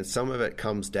 And some of it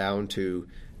comes down to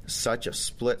such a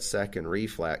split-second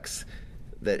reflex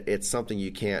that it's something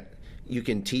you can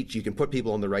teach. You can put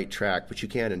people on the right track, but you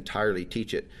can't entirely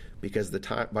teach it, because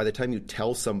by the time you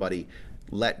tell somebody,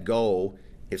 let go,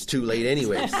 it's too late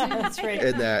anyways. That's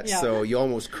right. So you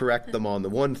almost correct them on the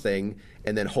one thing,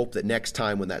 and then hope that next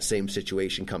time when that same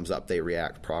situation comes up, they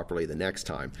react properly the next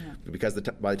time. Yeah. Because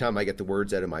by the time I get the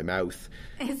words out of my mouth,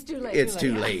 it's too late. It's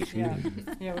too late.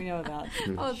 Yeah, we know that.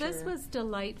 Oh, sure. This was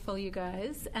delightful, you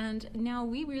guys. And now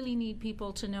we really need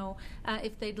people to know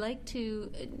if they'd like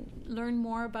to learn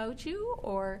more about you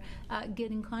or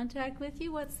get in contact with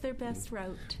you, what's their best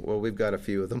route? Well, we've got a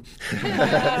few of them.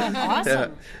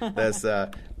 Awesome. That's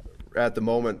at the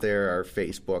moment there, our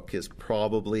Facebook is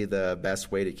probably the best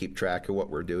way to keep track of what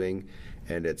we're doing,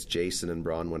 and it's Jason and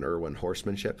Bronwyn Irwin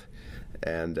Horsemanship,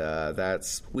 and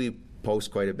we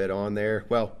post quite a bit on there.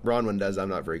 Well, Bronwyn does. I'm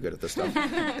not very good at this stuff,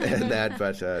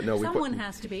 someone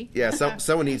has to be. Yeah,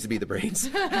 someone needs to be the brains,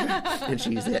 and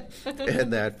she's it.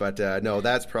 No,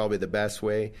 that's probably the best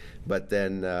way. But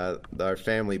then our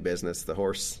family business, the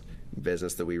horse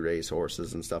business that we raise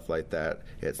horses and stuff like that,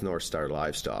 it's North Star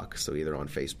Livestock. So either on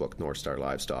Facebook, North Star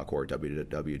Livestock, or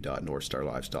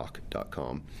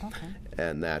www.northstarlivestock.com. Okay.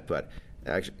 And that, but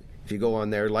actually, if you go on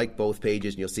there, like both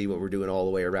pages, and you'll see what we're doing all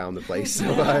the way around the place.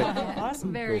 So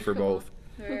Awesome. Very go for cool. both.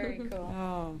 Very cool.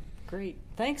 Oh, great.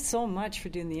 Thanks so much for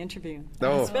doing the interview.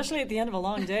 No. Especially at the end of a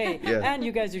long day. Yeah. And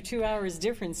you guys are 2 hours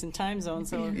difference in time zone,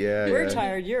 so Yeah, we're yeah.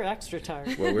 tired, you're extra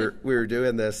tired. Well, we were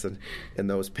doing this, and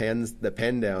those pens, the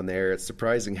pen down there, it's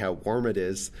surprising how warm it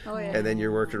is. Oh, yeah. And then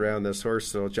you're working around this horse,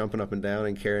 so jumping up and down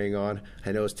and carrying on.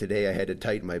 I noticed today I had to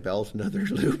tighten my belt another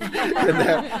loop.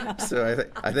 So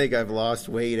I think I've lost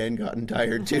weight and gotten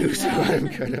tired too. So I'm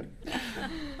kind of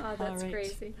Oh, that's All right.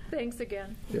 crazy. Thanks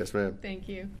again. yes, ma'am. Thank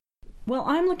you. Well,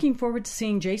 I'm looking forward to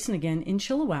seeing Jason again in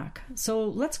Chilliwack. So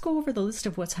let's go over the list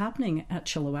of what's happening at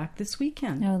Chilliwack this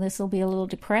weekend. No, this will be a little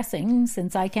depressing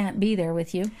since I can't be there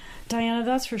with you. Diana,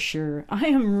 that's for sure. I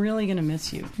am really going to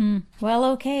miss you. Well,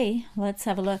 okay. Let's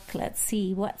have a look. Let's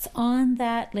see what's on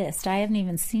that list. I haven't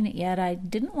even seen it yet. I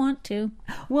didn't want to.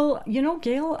 Well, you know,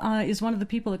 Gail is one of the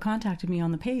people that contacted me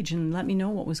on the page and let me know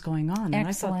what was going on.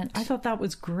 Excellent. And I thought that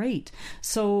was great.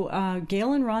 So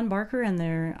Gail and Ron Barker and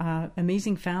their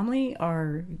amazing family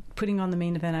are putting on the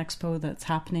Main Event Expo that's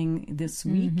happening this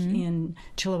week in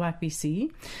Chilliwack,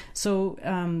 BC. So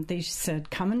they said,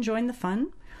 come and join the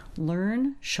fun.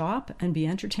 Learn, shop, and be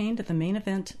entertained at the Main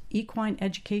Event Equine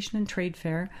Education and Trade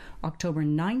Fair, October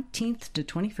 19th to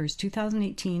 21st,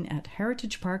 2018 at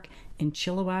Heritage Park in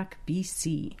Chilliwack,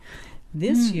 BC.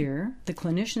 This year, the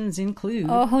clinicians include...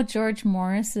 Oh, George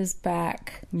Morris is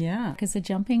back. Yeah, As a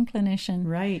jumping clinician.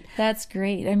 right. That's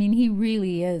great. I mean, he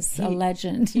really is a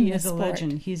legend. in He the is a sport.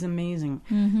 legend. He's amazing.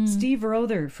 Steve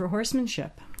Rother for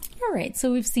horsemanship. All right,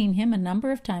 so we've seen him a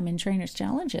number of times in Trainers'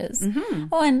 Challenges.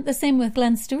 Oh, and the same with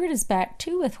Glenn Stewart is back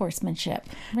too with horsemanship.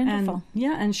 Wonderful.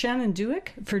 And Shannon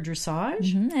Dewick for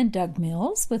dressage. And Doug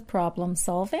Mills with problem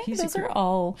solving. Those are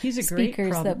all He's a great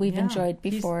speakers that we've enjoyed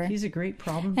before. He's a great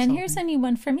problem and solver. here's a new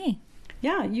one for me.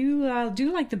 Yeah, you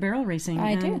do like the barrel racing.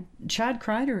 I and do. Chad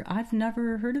Kreider. I've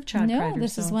never heard of Chad No, Kreider.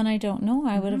 this is so- one I don't know.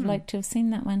 I would have liked to have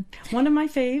seen that one. One of my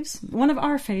faves, one of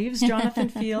our faves, Jonathan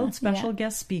Field, special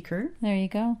guest speaker. There you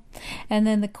go. And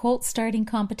then the colt starting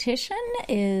competition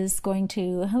is going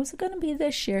to, how's it going to be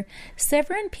this year?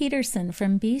 Severin Peterson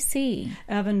from BC.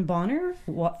 Evan Bonner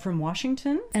from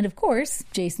Washington. And of course,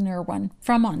 Jason Irwin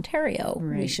from Ontario, we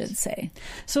Right. should say.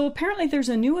 So apparently there's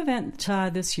a new event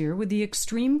this year with the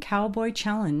Extreme Cowboy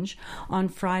Challenge on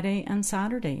Friday and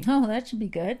Saturday. Oh, that should be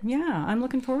good. Yeah, I'm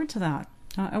looking forward to that.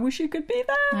 I wish you could be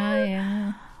there.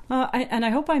 Yeah. And I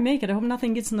hope I make it. I hope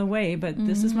nothing gets in the way, but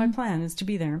this is my plan, is to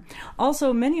be there.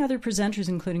 Also, many other presenters,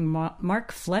 including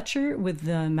Mark Fletcher with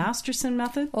the Masterson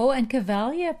method. Oh, and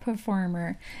Cavalia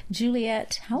performer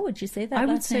Juliette, how would you say that I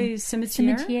would last name? say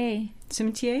Cimetière. Cimetière.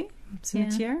 Cimetière?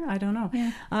 Cimetière? I don't know.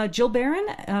 Yeah. Jill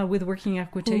Barron with Working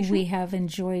Equitation. Who we have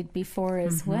enjoyed before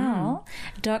as well.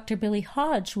 Dr. Billy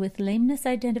Hodge with lameness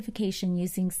identification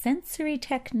using sensory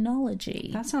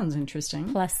technology. That sounds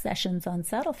interesting. Plus sessions on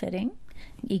saddle fitting,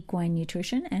 equine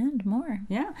nutrition, and more.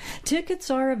 Yeah. Tickets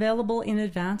are available in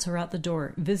advance or at the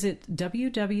door. Visit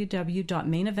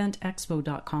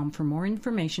www.maineventexpo.com for more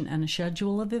information and a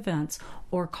schedule of events,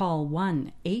 or call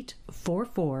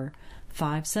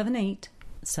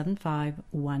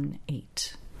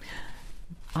 1-844-578-7518.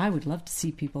 I would love to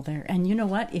see people there. And you know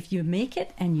what? If you make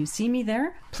it and you see me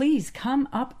there, please come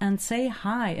up and say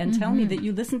hi and tell me that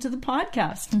you listen to the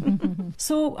podcast.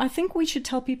 So I think we should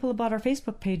tell people about our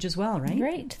Facebook page as well, right?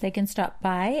 Great. They can stop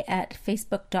by at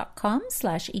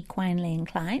facebook.com/equinely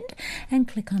inclined and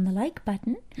click on the like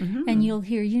button, and you'll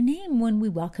hear your name when we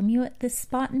welcome you at this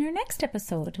spot in our next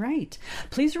episode. Right.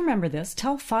 Please remember this.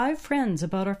 Tell 5 friends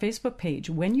about our Facebook page.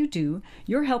 When you do,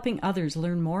 you're helping others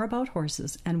learn more about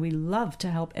horses, and we love to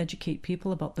help educate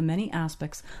people about the many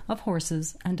aspects of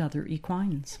horses and other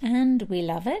equines. And we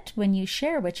love it when you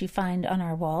share what you find on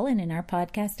our wall and in our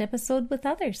podcast episode with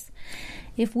others.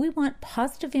 If we want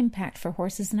positive impact for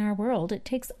horses in our world, it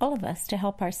takes all of us to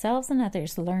help ourselves and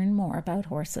others learn more about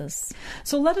horses.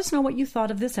 So let us know what you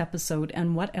thought of this episode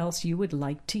and what else you would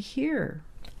like to hear.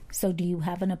 So do you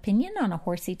have an opinion on a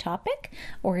horsey topic?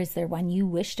 Or is there one you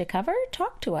wish to cover?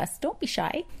 Talk to us. Don't be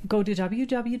shy. Go to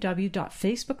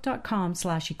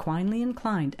www.facebook.com/equinely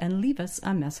inclined and leave us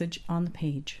a message on the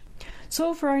page.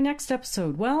 So for our next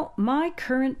episode, well, my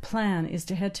current plan is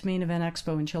to head to Main Event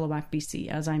Expo in Chilliwack, BC,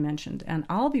 as I mentioned, and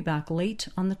I'll be back late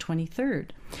on the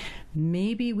 23rd.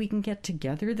 Maybe we can get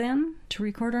together then to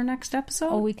record our next episode?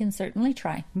 Oh, we can certainly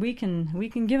try. We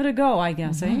can give it a go, I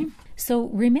guess, eh? So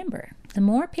remember, the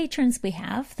more patrons we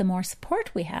have, the more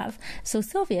support we have, so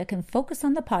Sylvia can focus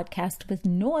on the podcast with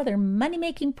no other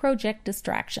money-making project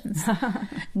distractions.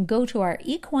 Go to our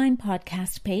Equine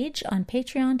Podcast page on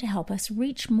Patreon to help us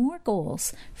reach more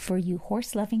goals for you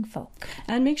horse-loving folk.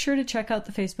 And make sure to check out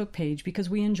the Facebook page because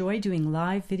we enjoy doing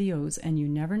live videos and you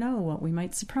never know what we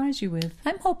might surprise you with.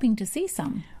 I'm hoping to see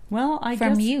some. Well, I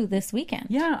from guess, you this weekend.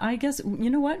 Yeah, I guess, you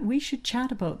know what? We should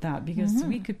chat about that because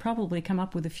we could probably come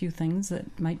up with a few things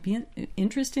that might be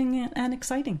interesting and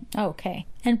exciting. Okay.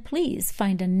 And please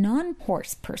find a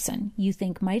non-horse person you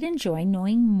think might enjoy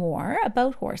knowing more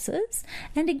about horses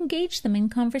and engage them in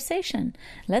conversation.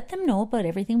 Let them know about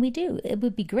everything we do. It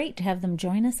would be great to have them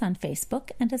join us on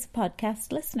Facebook and as a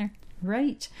podcast listener.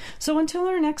 Right. So until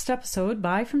our next episode,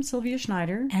 bye from Sylvia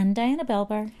Schneider And Diana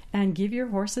Belbar. and give your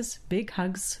horses big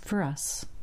hugs for us.